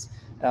things.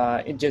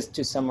 just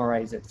to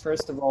summarize it,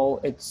 first of all,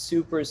 it's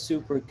super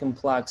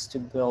complex to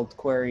build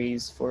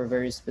queries for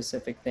very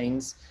specific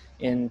things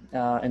in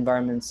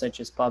environments such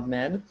as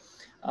PubMed.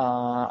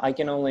 I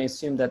can only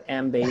assume that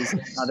Embase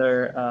and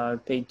other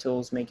paid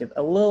tools make it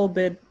a little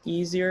bit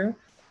easier,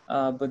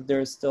 but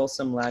there's still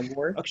some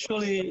legwork.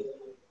 Actually,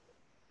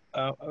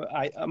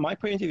 my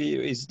point of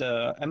view is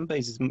the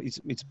Embase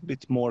is a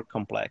bit more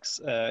complex.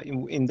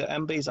 In the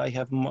Embase, I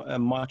have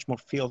much more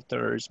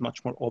filters,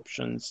 much more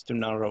options to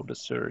narrow the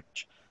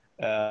search.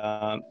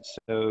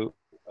 So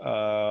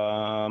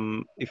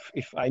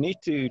if I need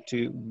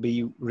to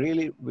be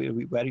really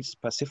very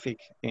specific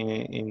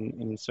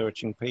in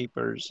searching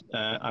papers,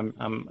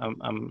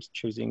 I'm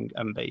choosing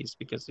Embase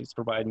because it's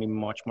providing me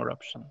much more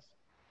options.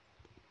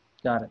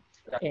 Got it.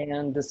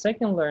 And the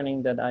second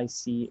learning that I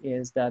see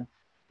is that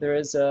there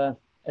is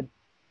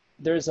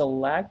there's a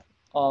lack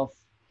of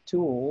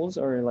tools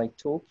or like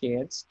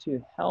toolkits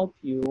to help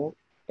you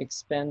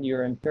expand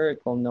your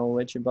empirical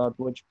knowledge about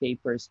which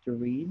papers to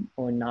read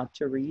or not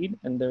to read.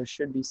 And there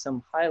should be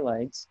some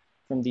highlights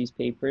from these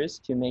papers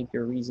to make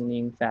your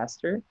reasoning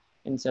faster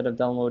instead of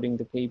downloading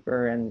the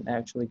paper and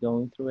actually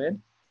going through it.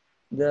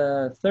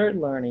 The third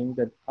learning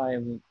that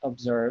I've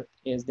observed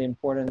is the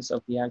importance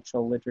of the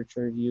actual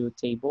literature review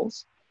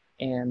tables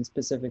and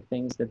specific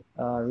things that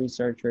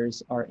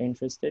researchers are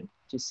interested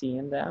to see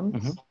in them.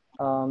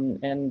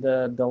 And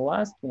the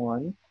last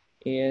one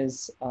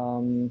is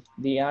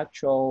the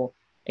actual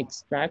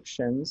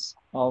extractions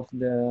of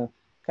the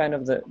kind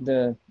of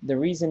the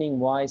reasoning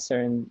why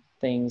certain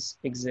things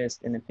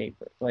exist in a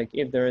paper. Like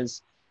if there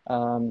is,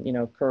 you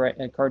know,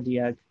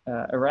 cardiac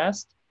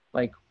arrest,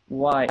 like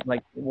why,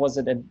 like was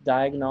it a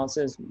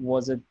diagnosis?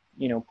 Was it,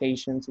 you know,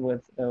 patients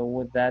with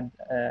that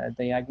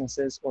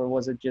diagnosis, or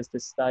was it just a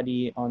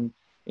study on,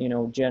 you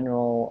know,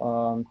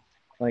 general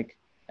like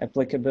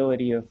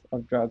applicability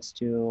of drugs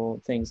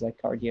to things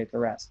like cardiac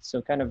arrest?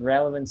 So kind of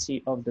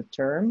relevancy of the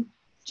term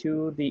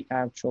to the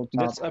actual topic.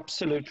 That's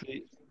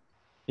absolutely,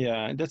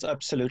 yeah, that's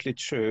absolutely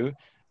true.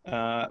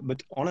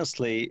 But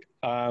honestly,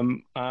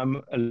 I'm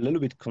a little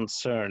bit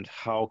concerned.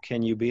 How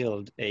can you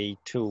build a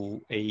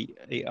tool, a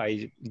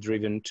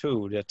AI-driven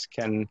tool that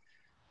can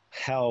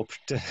help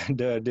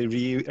the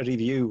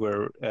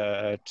reviewer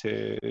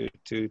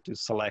to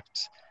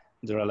select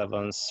the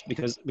relevance?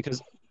 Because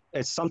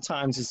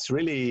sometimes it's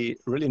really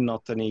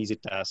not an easy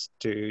task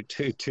to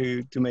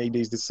make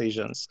these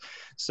decisions.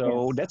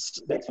 So yes.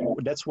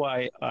 that's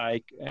why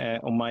I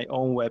on my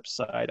own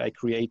website I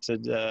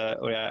created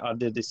or I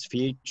added this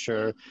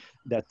feature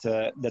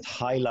that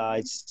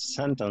highlights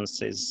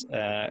sentences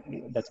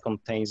that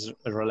contains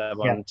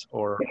relevant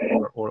or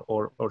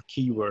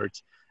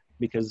keywords.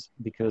 Because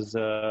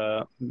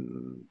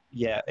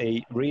yeah,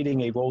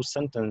 reading a whole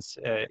sentence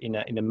in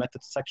a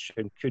method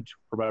section could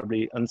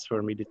probably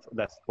answer me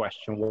that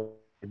question, whether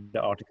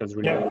the article is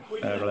really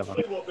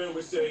relevant.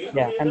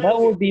 Yeah, and that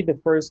will be the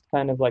first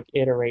kind of like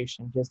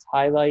iteration, just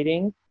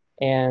highlighting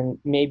and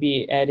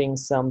maybe adding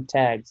some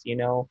tags, you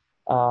know,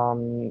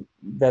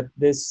 that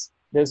this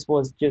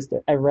was just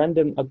a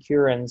random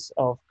occurrence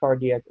of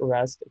cardiac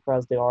arrest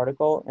across the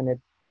article, and it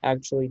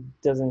actually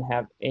doesn't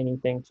have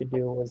anything to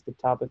do with the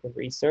topic of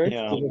research.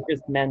 Yeah. It was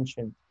just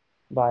mentioned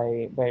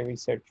by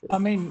researchers. I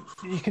mean,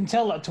 you can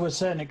tell that to a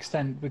certain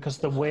extent because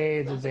the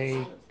way that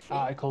the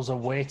articles are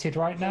weighted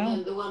right now,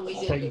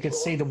 that you can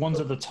see the ones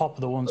at the top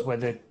are the ones where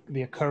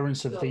the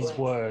occurrence of these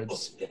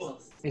words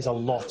is a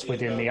lot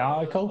within the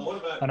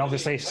article. And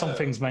obviously, if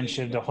something's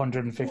mentioned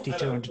 150,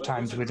 200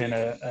 times within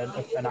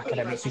an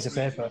academic piece of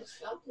paper,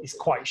 it's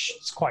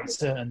quite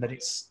certain that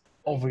it's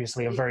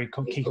obviously a very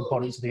key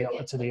component to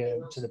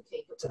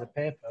the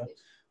paper.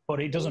 But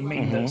it doesn't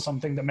mean that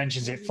something that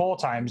mentions it 4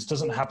 times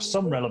doesn't have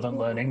some relevant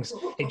learnings.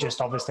 It just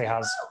obviously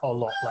has a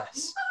lot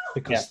less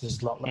because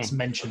there's a lot less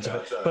mentions of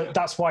it. But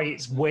that's why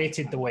it's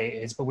weighted the way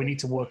it is. But we need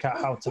to work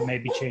out how to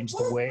maybe change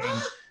the weighting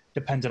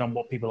depending on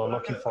what people are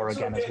looking for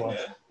again as well.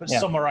 But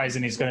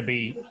summarizing is going to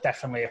be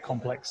definitely a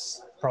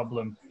complex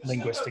problem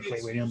linguistically.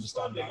 We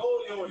understand that.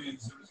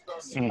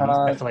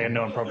 Definitely a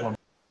known problem.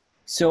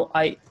 So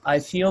I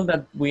feel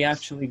that we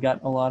actually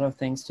got a lot of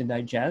things to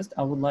digest.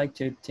 I would like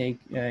to take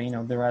you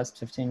know, the rest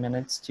 15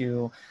 minutes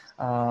to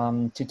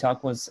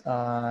talk with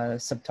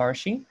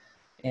Saptarshi,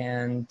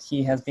 and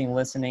he has been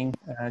listening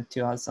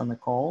to us on the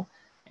call.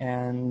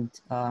 And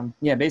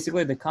yeah,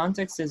 basically the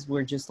context is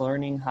we're just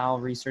learning how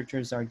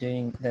researchers are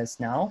doing this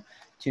now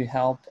to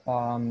help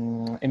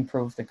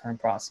improve the current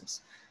process.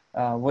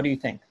 What do you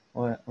think?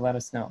 Let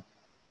us know.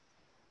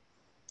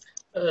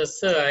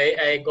 Sir,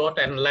 I got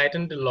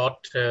enlightened a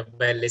lot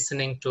by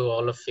listening to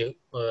all of you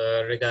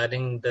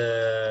regarding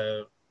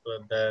the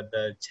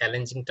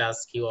challenging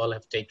task you all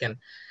have taken,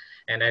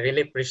 and I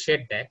really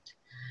appreciate that.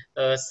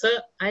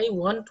 Sir, I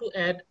want to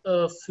add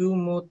a few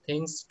more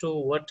things to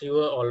what you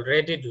are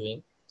already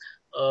doing.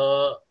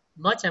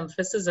 Much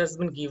emphasis has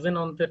been given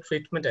on the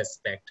treatment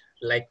aspect,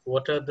 like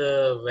what are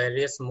the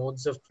various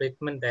modes of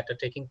treatment that are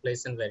taking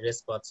place in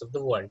various parts of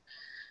the world.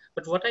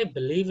 But what I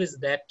believe is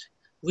that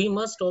we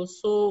must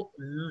also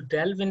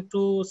delve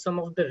into some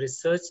of the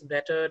research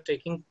that are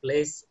taking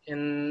place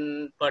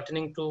in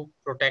pertaining to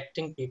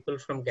protecting people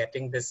from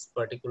getting this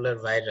particular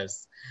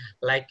virus.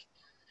 Like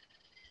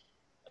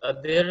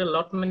there are a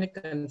lot many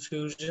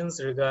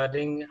confusions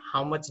regarding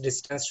how much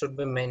distance should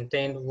be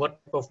maintained,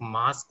 what type of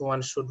mask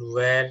one should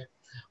wear,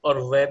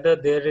 or whether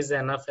there is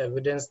enough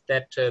evidence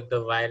that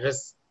the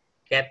virus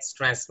gets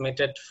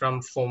transmitted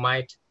from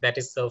fomite, that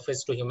is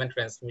surface to human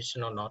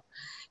transmission, or not.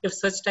 If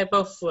such type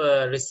of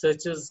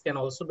researches can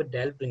also be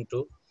delved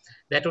into,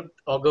 that would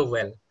augur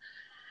well.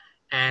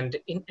 And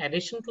in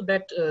addition to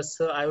that,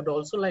 sir, I would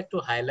also like to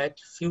highlight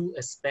few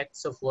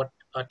aspects of what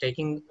are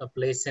taking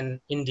place in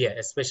India,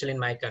 especially in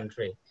my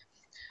country.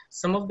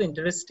 Some of the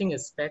interesting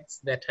aspects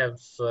that have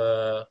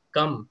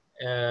come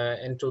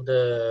into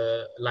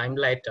the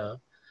limelight are,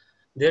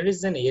 there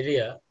is an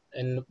area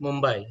in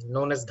Mumbai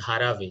known as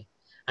Dharavi.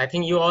 I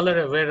think you all are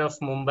aware of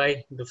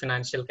Mumbai, the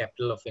financial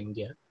capital of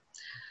India.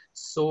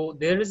 So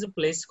there is a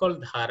place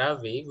called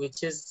Dharavi,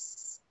 which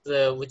is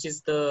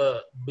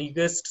the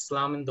biggest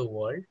slum in the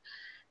world,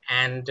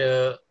 and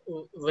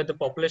where the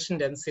population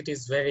density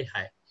is very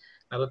high.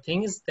 Now the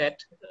thing is that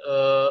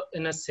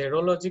in a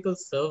serological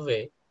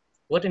survey,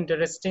 what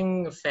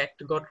interesting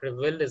fact got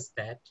revealed is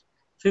that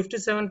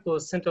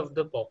 57% of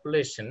the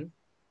population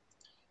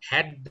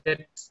had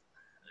that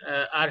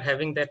are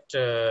having that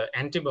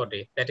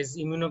antibody, that is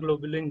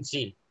immunoglobulin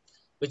G,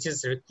 which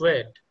is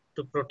required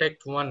to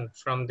protect one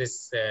from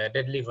this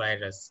deadly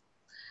virus.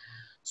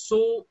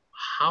 So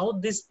how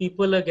these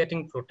people are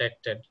getting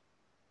protected?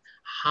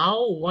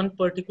 How one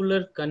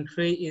particular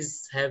country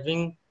is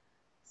having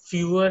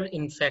fewer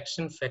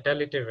infection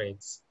fatality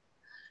rates?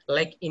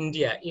 Like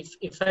India,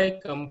 if I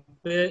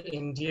compare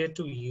India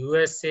to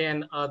USA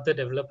and other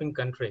developing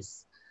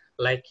countries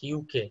like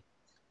UK,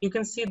 you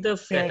can see the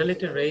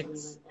fatality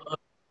rates are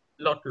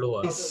a lot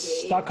lower.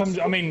 That comes,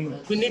 I mean,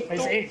 We need to it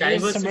is some really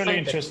diversify that.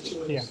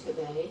 interesting, yeah.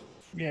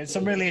 Yeah,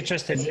 some really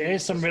interesting. It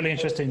is some really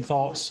interesting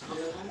thoughts.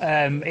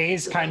 It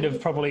is kind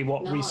of probably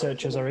what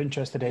researchers are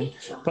interested in.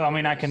 But I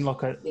mean, I can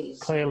look at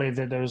clearly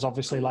that there's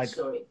obviously like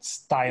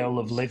style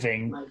of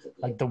living.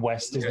 Like the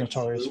West is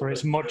notorious for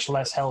its much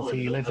less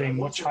healthy living,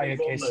 much higher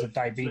cases of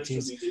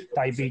diabetes.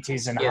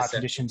 Diabetes and heart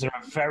conditions are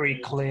a very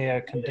clear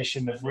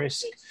condition of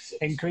risk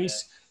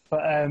increase.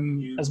 But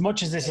as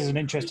much as this is an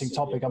interesting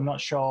topic, I'm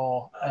not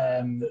sure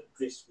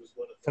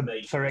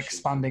for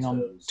expanding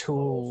on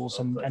tools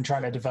and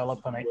trying to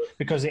develop on it,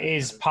 because it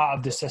is part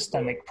of the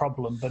systemic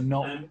problem, but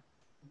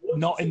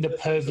not in the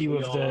purview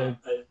of the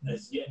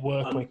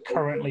work we're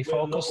currently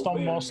focused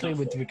on, mostly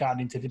with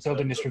regarding to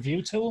building this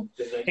review tool.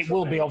 It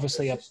will be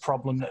obviously a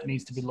problem that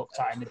needs to be looked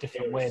at in a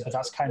different way, but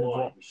that's kind of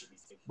what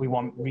we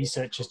want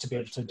researchers to be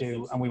able to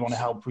do, and we want to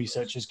help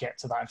researchers get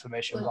to that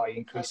information by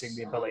increasing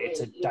the ability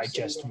to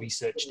digest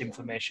researched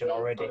information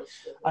already.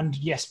 And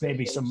yes,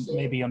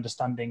 maybe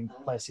understanding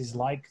places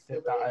like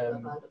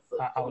that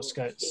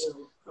outskirts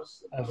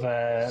of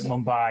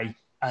Mumbai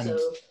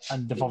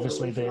and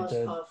obviously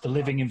the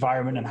living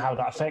environment and how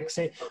that affects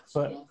it.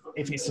 But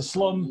if it's a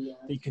slum,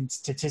 you can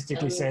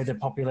statistically say the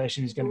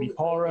population is going to be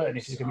poorer, and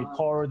if it's going to be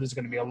poorer, there's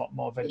going to be a lot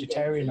more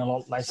vegetarian, a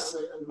lot less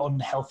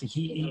unhealthy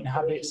eating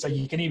habits. So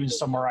you can even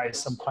summarize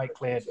some quite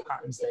clear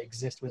patterns that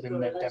exist within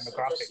their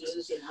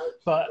demographics.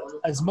 But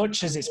as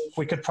much as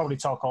we could probably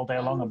talk all day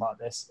long about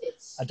this,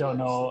 I don't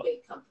know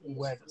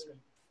where that's going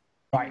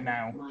right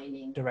now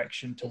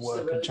direction to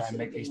work and try and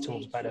make these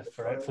tools better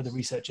for the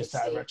researchers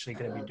that are actually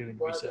going to be doing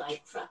the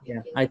research.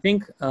 Yeah, I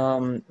think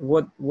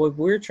what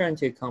we're trying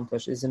to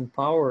accomplish is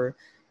empower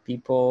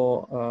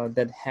people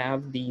that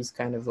have these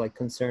kind of like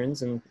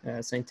concerns and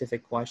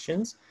scientific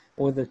questions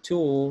with a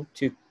tool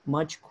to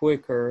much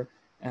quicker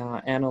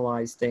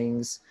analyze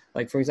things.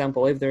 Like, for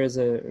example, if there is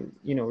a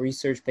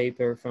research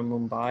paper from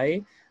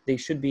Mumbai, they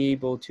should be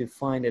able to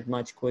find it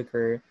much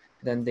quicker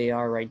than they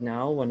are right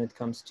now when it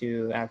comes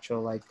to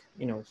actual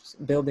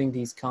building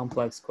these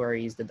complex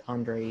queries that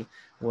Andre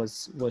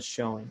was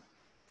showing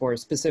for a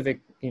specific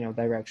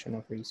direction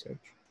of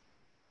research.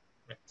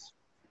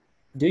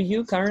 Do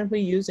you currently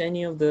use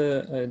any of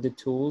the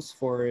tools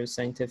for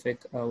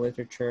scientific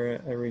literature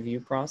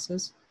review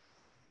process?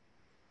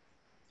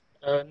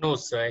 No,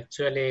 sir.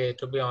 Actually,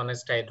 to be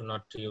honest, I do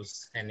not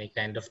use any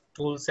kind of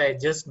tools. I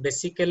just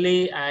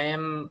basically I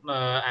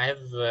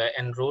have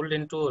enrolled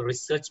into a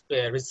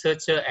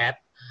researcher app.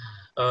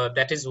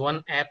 That is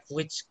one app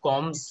which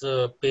combs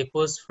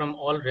papers from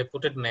all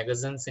reputed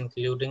magazines,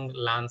 including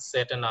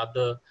Lancet and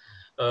other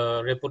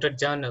reputed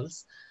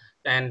journals,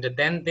 and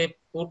then they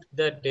put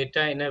the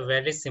data in a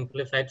very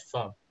simplified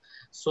form.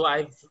 So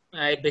I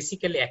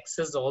basically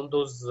access all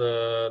those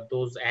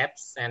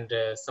apps, and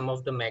some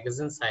of the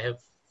magazines I have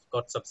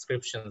got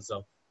subscriptions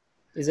of.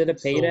 Is it a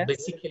paid app?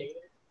 Basically,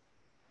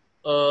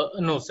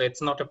 no, sir,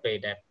 it's not a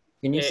paid app.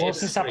 Can you What's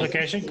this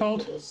application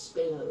called?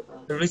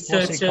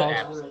 Researcher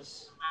app.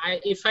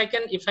 If I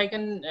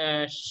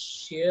can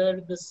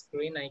share the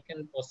screen, I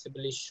can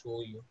possibly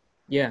show you.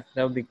 Yeah,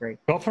 that would be great.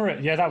 Go for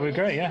it. Yeah, that would be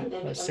great. Yeah,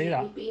 let's see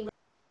that.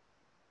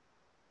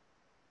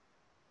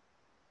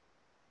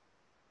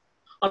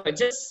 All right,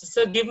 just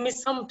so give me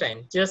some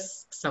time,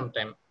 just some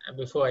time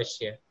before I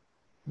share.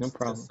 No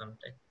problem. Just some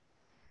time.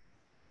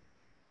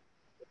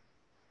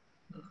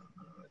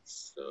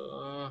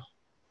 So,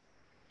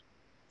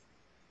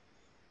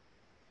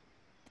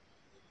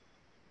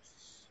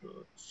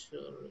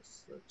 social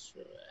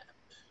researcher app.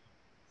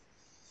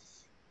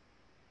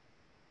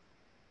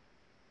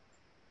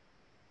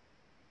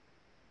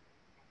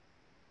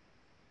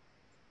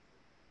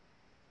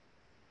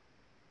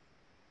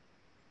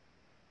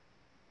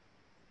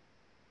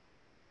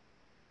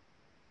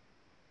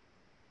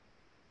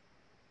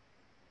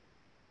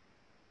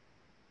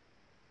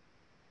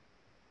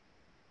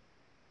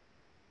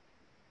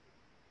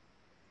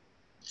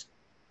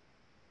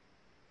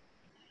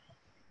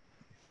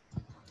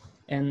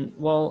 And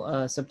while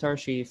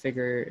Saptarshi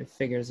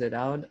figures it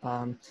out,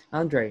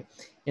 Andre,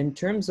 in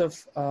terms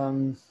of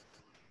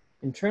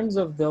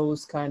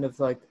those kind of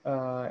like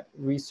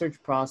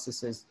research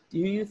processes, do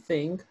you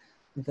think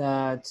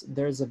that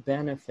there's a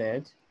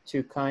benefit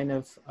to kind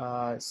of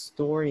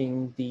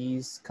storing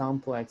these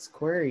complex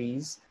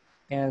queries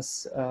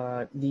as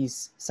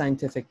these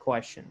scientific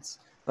questions?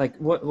 Like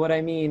what I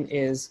mean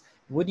is,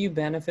 would you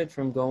benefit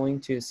from going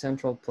to a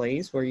central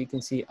place where you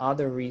can see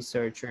other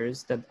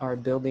researchers that are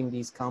building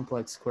these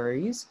complex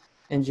queries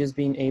and just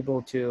being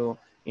able to,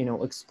 you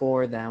know,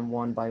 explore them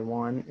one by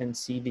one and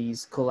see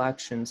these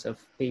collections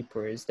of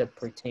papers that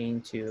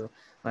pertain to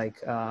like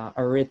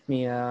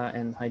arrhythmia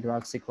and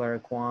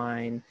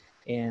hydroxychloroquine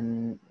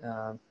in,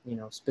 you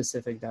know,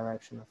 specific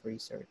direction of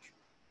research?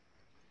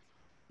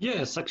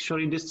 Yes,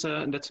 actually, that's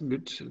a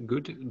good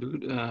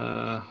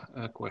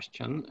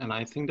question, and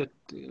I think that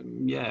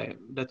yeah,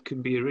 that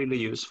could be a really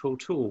useful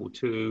tool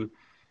to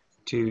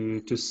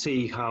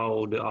see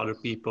how the other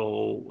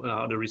people,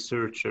 other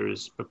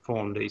researchers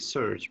perform their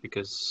search,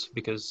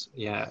 because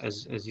yeah,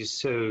 as you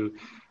saw,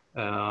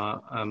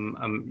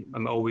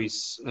 I'm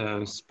always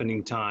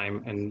spending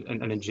time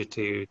and energy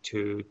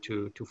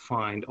to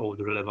find all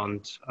the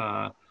relevant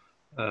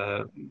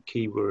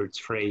keywords,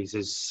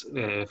 phrases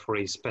for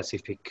a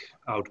specific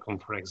outcome,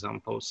 for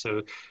example.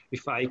 So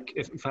if I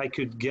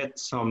could get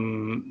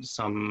some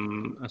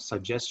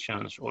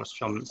suggestions or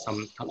some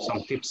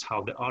tips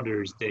how the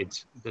others did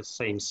the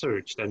same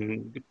search,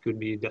 then it could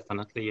be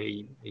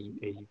definitely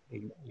a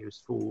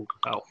useful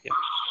help. Yeah,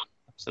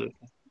 absolutely.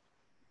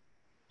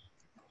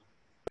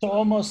 So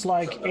almost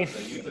like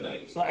if,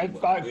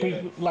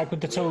 like with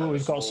the tool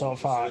we've got so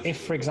far, if,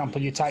 for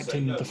example, you typed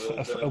in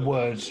a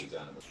word,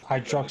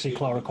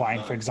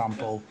 hydroxychloroquine, for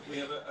example,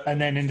 and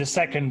then in the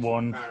second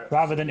one,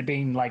 rather than it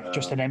being like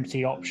just an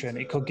empty option,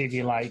 it could give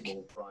you like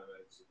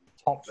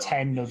top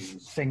 10 of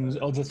things,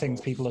 other things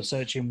people are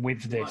searching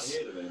with this.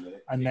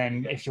 And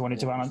then if you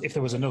wanted to, if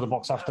there was another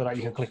box after that,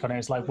 you could click on it.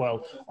 It's like,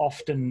 well,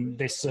 often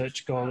this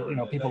search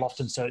people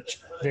often search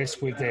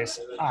this with this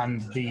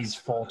and these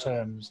 4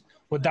 terms.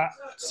 Would that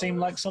seem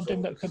like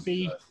something that could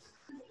be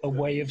a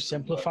way of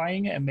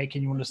simplifying it and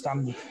making you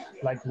understand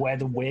like where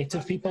the weight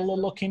of people are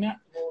looking at?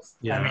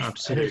 Yeah,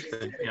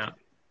 absolutely. Yeah.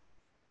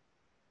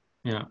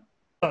 Yeah.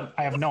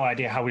 I have no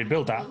idea how we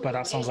build that, but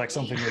that sounds like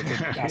something we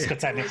could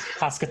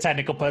ask a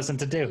technical person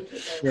to do.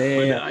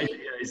 But the idea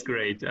is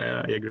great.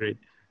 I agree.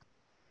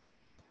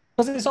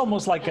 Because it's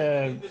almost like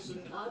a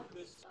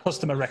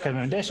customer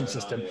recommendation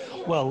system.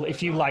 Well,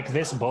 if you like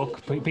this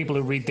book, people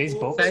who read these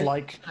books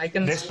like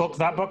this book,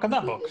 that book, and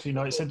that book. You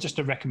know, it's just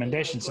a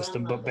recommendation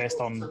system, but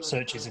based on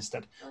searches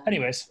instead.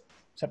 Anyways,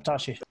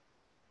 Saptarshi.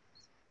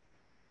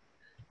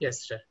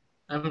 Yes, sir.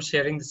 I'm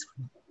sharing the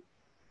screen.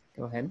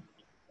 Go ahead.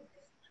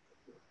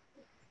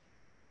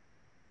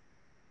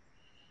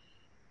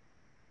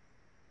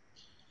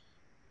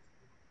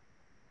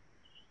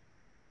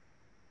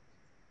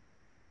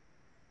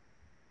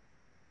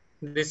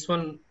 This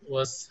one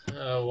was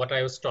what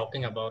I was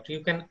talking about.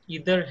 You can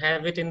either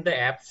have it in the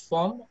app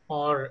form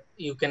or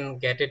you can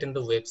get it in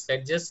the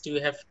website. Just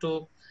you have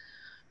to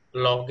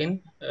log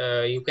in.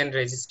 You can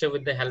register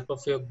with the help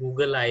of your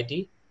Google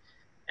ID,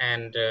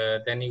 and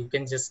then you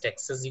can just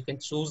access. You can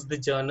choose the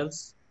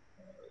journals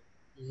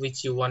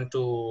which you want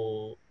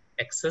to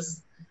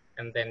access,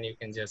 and then you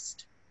can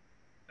just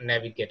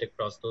navigate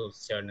across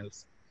those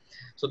journals.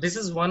 So this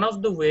is one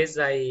of the ways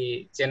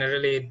I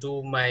generally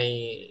do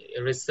my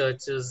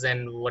researches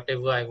and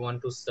whatever I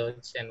want to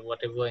search and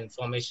whatever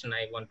information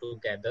I want to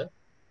gather.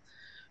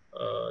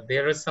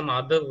 There are some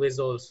other ways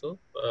also.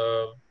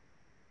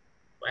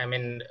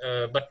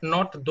 But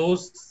not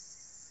those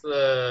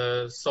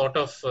sort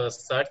of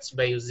search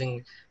by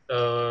using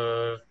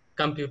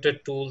computer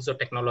tools or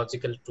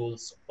technological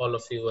tools all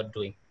of you are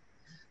doing.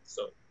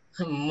 So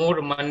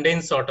more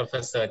mundane sort of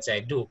a search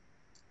I do.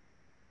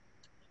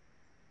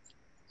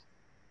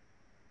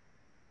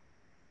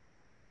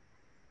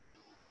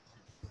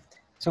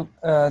 So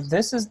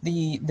this is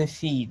the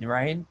feed,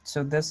 right?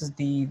 So this is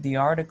the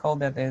article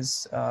that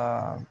is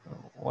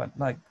what,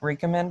 like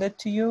recommended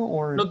to you,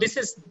 or this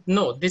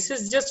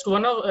is just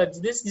one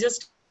of this is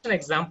just an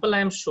example I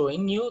am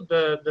showing you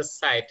the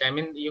site. I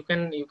mean, you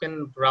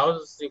can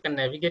browse, you can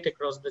navigate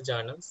across the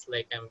journals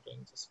like I'm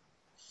doing just.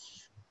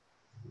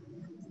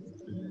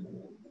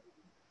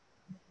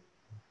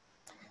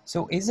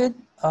 So is it,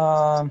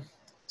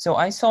 so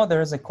I saw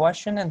there's a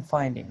question and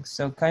findings.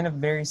 So kind of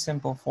very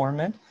simple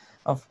format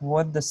of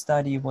what the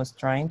study was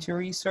trying to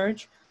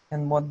research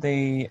and what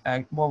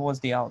was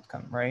the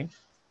outcome, right?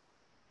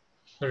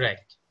 Right.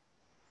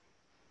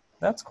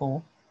 That's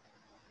cool.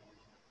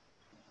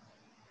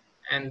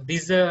 And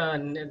these are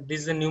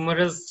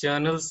numerous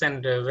journals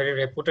and very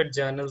reputed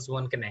journals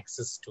one can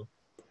access to.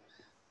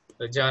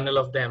 The Journal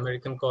of the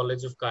American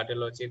College of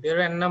Cardiology. There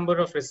are a number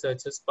of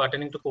researchers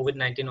pertaining to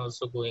COVID-19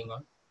 also going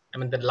on. I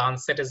mean, the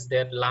Lancet is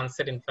there.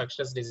 Lancet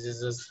Infectious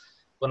Diseases,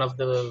 one of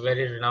the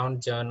very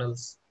renowned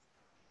journals.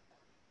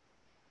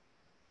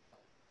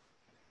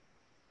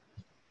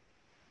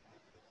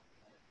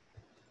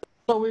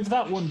 So with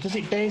that one, does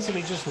it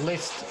basically just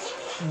list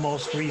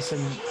most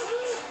recent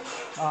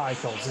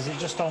articles? Is it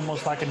just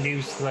almost like a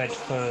news thread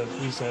for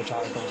research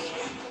articles?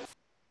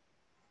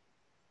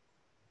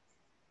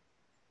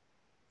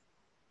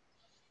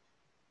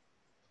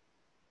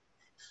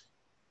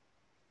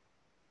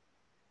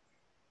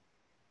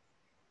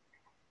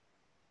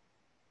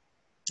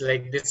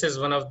 Like this is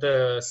one of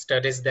the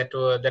studies that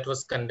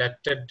was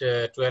conducted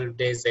 12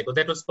 days ago.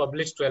 That was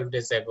published 12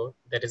 days ago.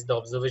 That is the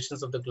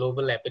observations of the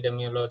global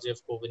epidemiology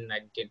of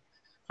COVID-19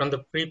 from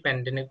the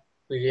pre-pandemic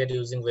period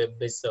using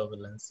web-based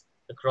surveillance,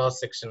 the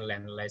cross-sectional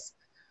analysis.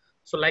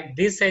 So like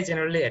this, I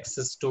generally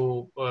access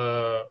to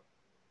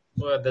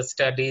the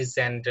studies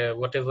and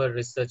whatever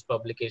research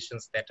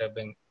publications that are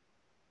being,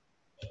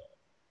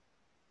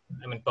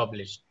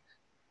 published.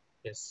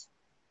 Yes.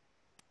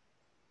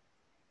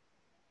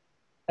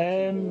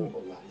 When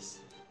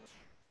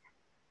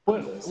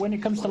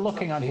it comes to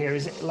looking on here,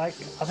 is it like,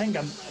 I think,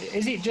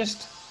 is it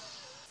just,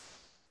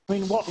 I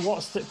mean,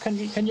 what's the,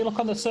 can you look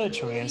on the search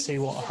for me and see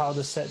how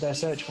their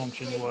search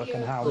functions work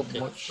and how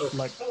much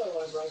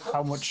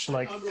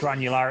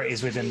granularity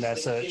is within their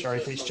search, or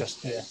if it's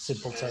just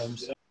simple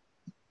terms?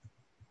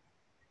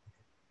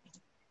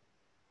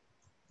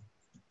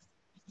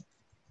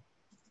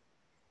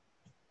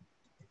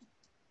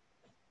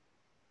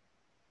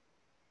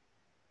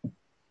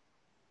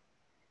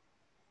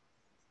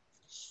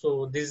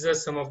 So these are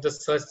some of the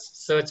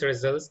search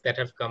results that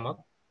have come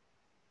up.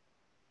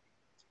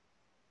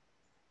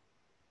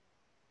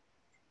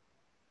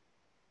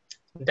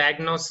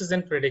 Diagnosis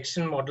and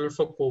prediction model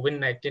for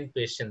COVID-19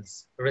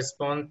 patients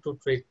respond to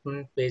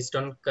treatment based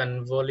on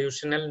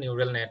convolutional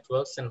neural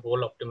networks and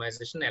whole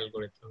optimization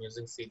algorithm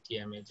using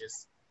CT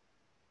images.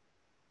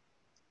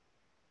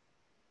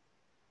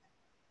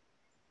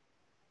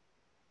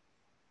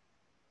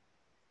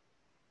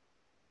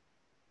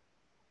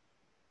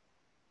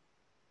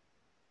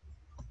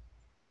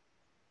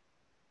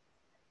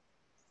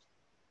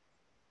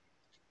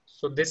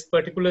 So this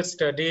particular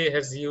study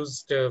has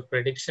used a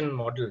prediction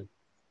model,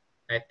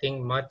 I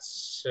think much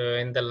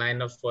in the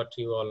line of what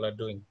you all are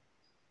doing.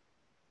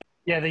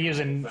 Yeah, they're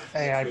using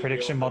AI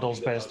prediction models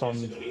based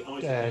on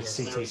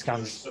CT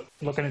scans,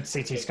 looking at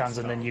CT scans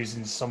and then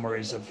using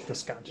summaries of the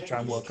scan to try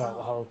and work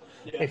out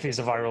if it's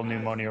a viral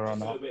pneumonia or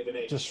not,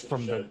 just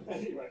from the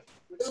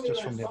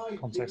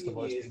context of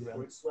what it's being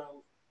run.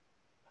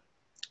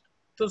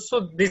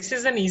 So this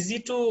is an easy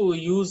to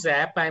use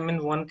app. I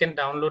mean, one can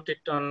download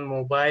it on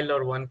mobile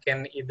or one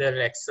can either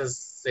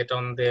access it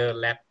on their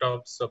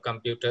laptops or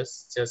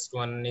computers. Just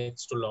one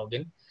needs to log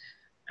in.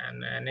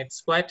 And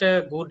it's quite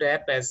a good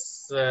app,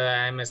 as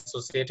I'm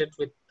associated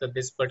with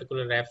this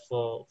particular app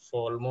for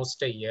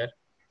almost a year.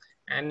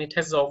 And it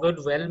has augured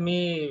well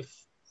me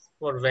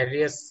for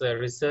various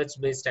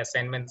research-based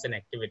assignments and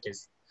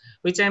activities,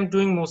 which I'm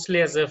doing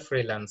mostly as a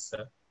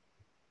freelancer.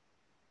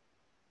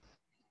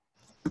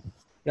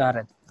 Got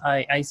it.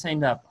 I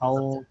signed up.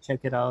 I'll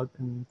check it out,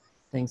 and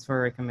thanks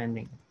for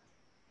recommending.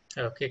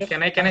 Okay,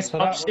 can I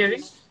stop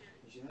sharing?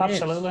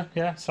 Absolutely,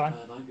 yeah, it's fine.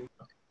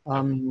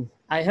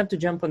 I have to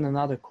jump on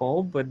another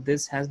call, but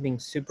this has been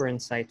super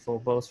insightful,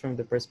 both from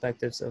the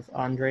perspectives of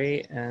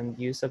Andre and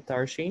you,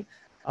 Saptarshi.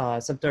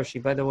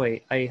 Saptarshi, by the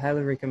way, I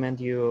highly recommend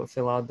you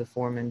fill out the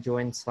form and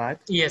join Slack.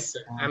 Yes,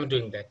 sir. I'm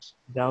doing that.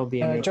 That would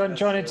be amazing.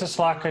 Join into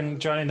Slack and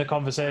join in the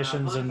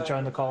conversations and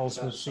join the calls.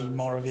 We'll see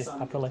more of you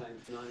happily.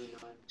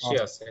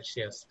 Sure, sir.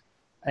 Sure.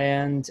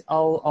 And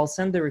I'll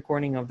send the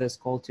recording of this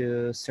call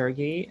to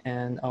Sergey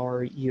and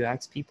our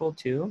UX people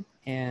too,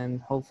 and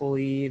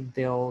hopefully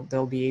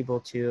they'll be able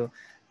to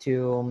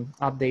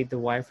update the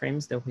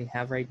wireframes that we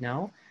have right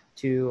now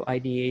to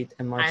ideate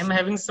a much. I'm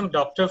having some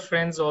doctor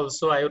friends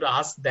also. I would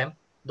ask them,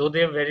 though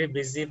they're very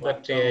busy,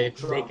 but if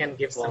they can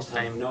give some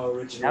time.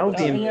 That would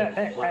be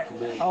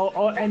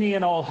any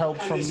and all help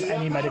from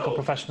any medical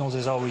professionals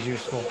is always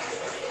useful.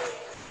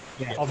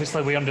 Yeah.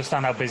 Obviously, we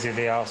understand how busy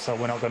they are, so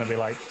we're not going to be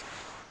like.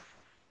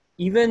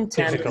 Even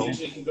 10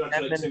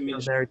 minutes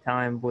of their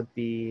time would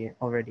be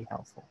already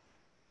helpful.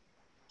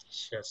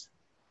 Sure.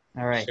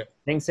 All right. Sure.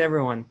 Thanks,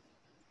 everyone.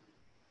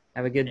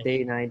 Have a good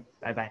day, night.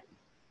 Bye-bye.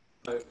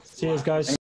 Cheers, guys.